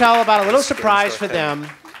 And we want to tell about a little surprise for them.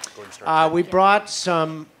 We brought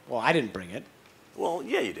some. Well, I didn't bring it. Well,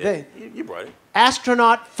 yeah, you did. You brought it.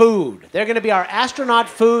 Astronaut food. They're going to be our astronaut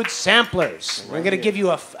food samplers. We're going to give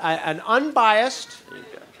you an unbiased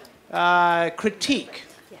critique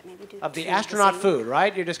of the astronaut food,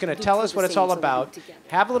 right? You're just going to tell us what it's all about.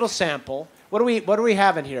 Have a little sample. What do we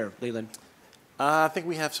have in here, Leland? I think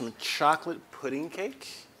we have some chocolate pudding cake.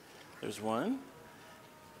 There's one.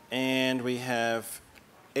 And we have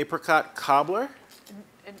apricot cobbler.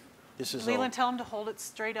 This is Leland, tell him to hold it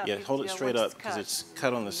straight up. Yeah, hold it straight up because it's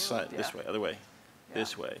cut on the side. This way, other way.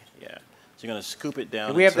 This way, yeah. So you're going to scoop it down.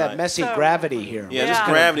 And we have that messy gravity here. Yeah, this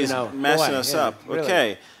gravity's messing us up. Really.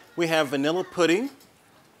 Okay, we have vanilla pudding.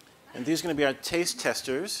 And these are going to be our taste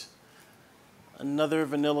testers. Another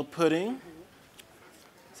vanilla pudding.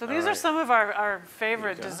 So these are some of our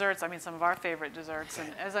favorite desserts. I mean, some of our favorite desserts.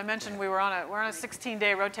 And as I mentioned, we're on a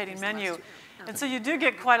 16-day rotating menu. And so you do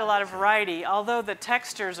get quite a lot of variety, although the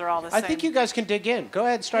textures are all the same. I think you guys can dig in. Go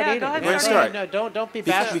ahead and start eating. Go ahead and start. No, don't be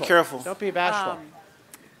bashful. Be careful. Don't be bashful.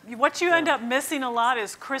 What you end up missing a lot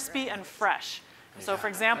is crispy and fresh. So, for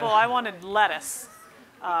example, I wanted lettuce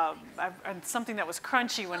and something that was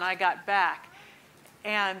crunchy when I got back.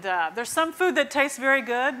 And there's some food that tastes very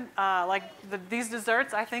good, like these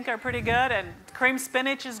desserts I think are pretty good, and cream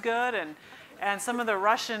spinach is good, and some of the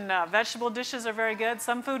Russian vegetable dishes are very good.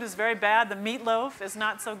 Some food is very bad. The meatloaf is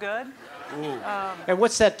not so good. And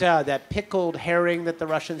what's that pickled herring that the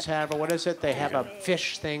Russians have, or what is it? They have a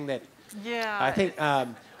fish thing that. Yeah. I think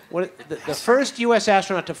the first U.S.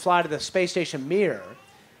 astronaut to fly to the space station Mir,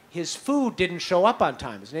 his food didn't show up on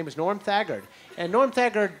time. His name was Norm Thagard, and Norm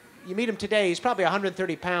Thagard. You meet him today, he's probably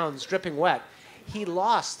 130 pounds, dripping wet. he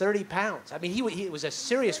lost 30 pounds. I mean, he was a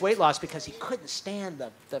serious weight loss because he couldn't stand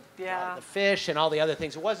the fish and all the other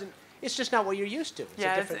things. It's just not what you're used to. It's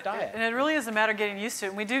a different diet. And it really is a matter of getting used to it.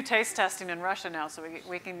 And we do taste testing in Russia now, so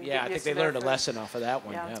we can Yeah, I think they learned a lesson off of that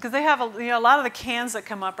one. Yeah, because they have a lot of the cans that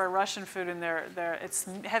come up are Russian food, and it's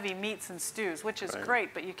heavy meats and stews, which is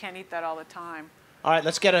great, but you can't eat that all the time. All right,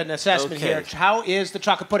 let's get an assessment here. How is the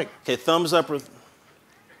chocolate pudding? Okay, thumbs up or...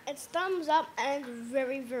 It's thumbs up and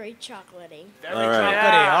very, very chocolatey. Very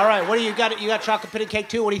chocolatey. All right, what do you got? You got chocolate pudding cake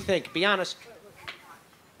too? What do you think? Be honest.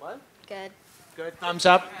 What? Good. Good. Thumbs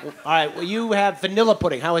up. All right, well, you have vanilla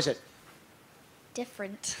pudding. How is it?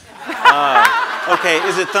 Different. Okay,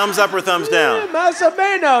 is it thumbs up or thumbs down? Más o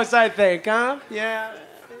menos, I think, huh? Yeah.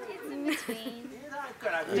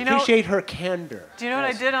 I appreciate her candor. Do you know what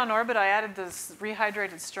I did on Orbit? I added this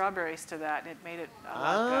rehydrated strawberries to that, and it made it a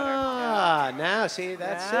lot better. Now see,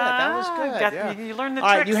 that's it. That was good. You learned the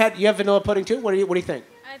tricks. tricks. All right, you have vanilla pudding too. What do you think?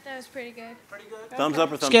 I thought it was pretty good. Thumbs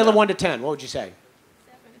up or thumbs Scale down? of 1 to 10. What would you say?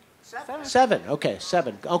 7. 7. Okay,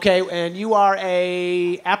 7. Okay, and you are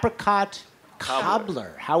a apricot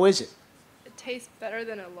cobbler. How is it? It tastes better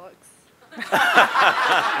than it looks.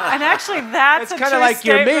 And actually, that's it's kind of like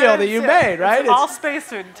your meal that you made, right? It's all space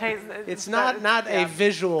food. It's not a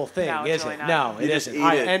visual thing, no, is really it? not. No, it isn't. All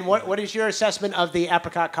right, and what is your assessment of the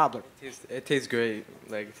apricot cobbler? It tastes great.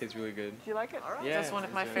 Like, it tastes really good. Do you like it? All right. Yeah, That's one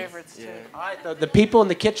of my favorites, too. All right, the people in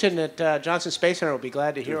the kitchen at Johnson Space Center will be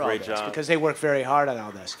glad to hear all this because they work very hard on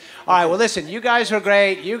all this. All right, well, listen, you guys were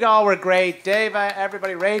great. You all were great. Dave,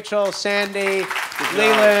 everybody, Rachel, Sandy,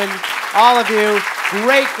 Leland, all of you.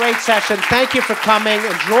 Great, great session. Thank you for coming.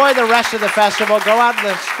 Enjoy the rest of the festival. Go out in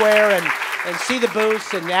the square and see the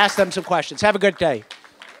booths and ask them some questions. Have a good day.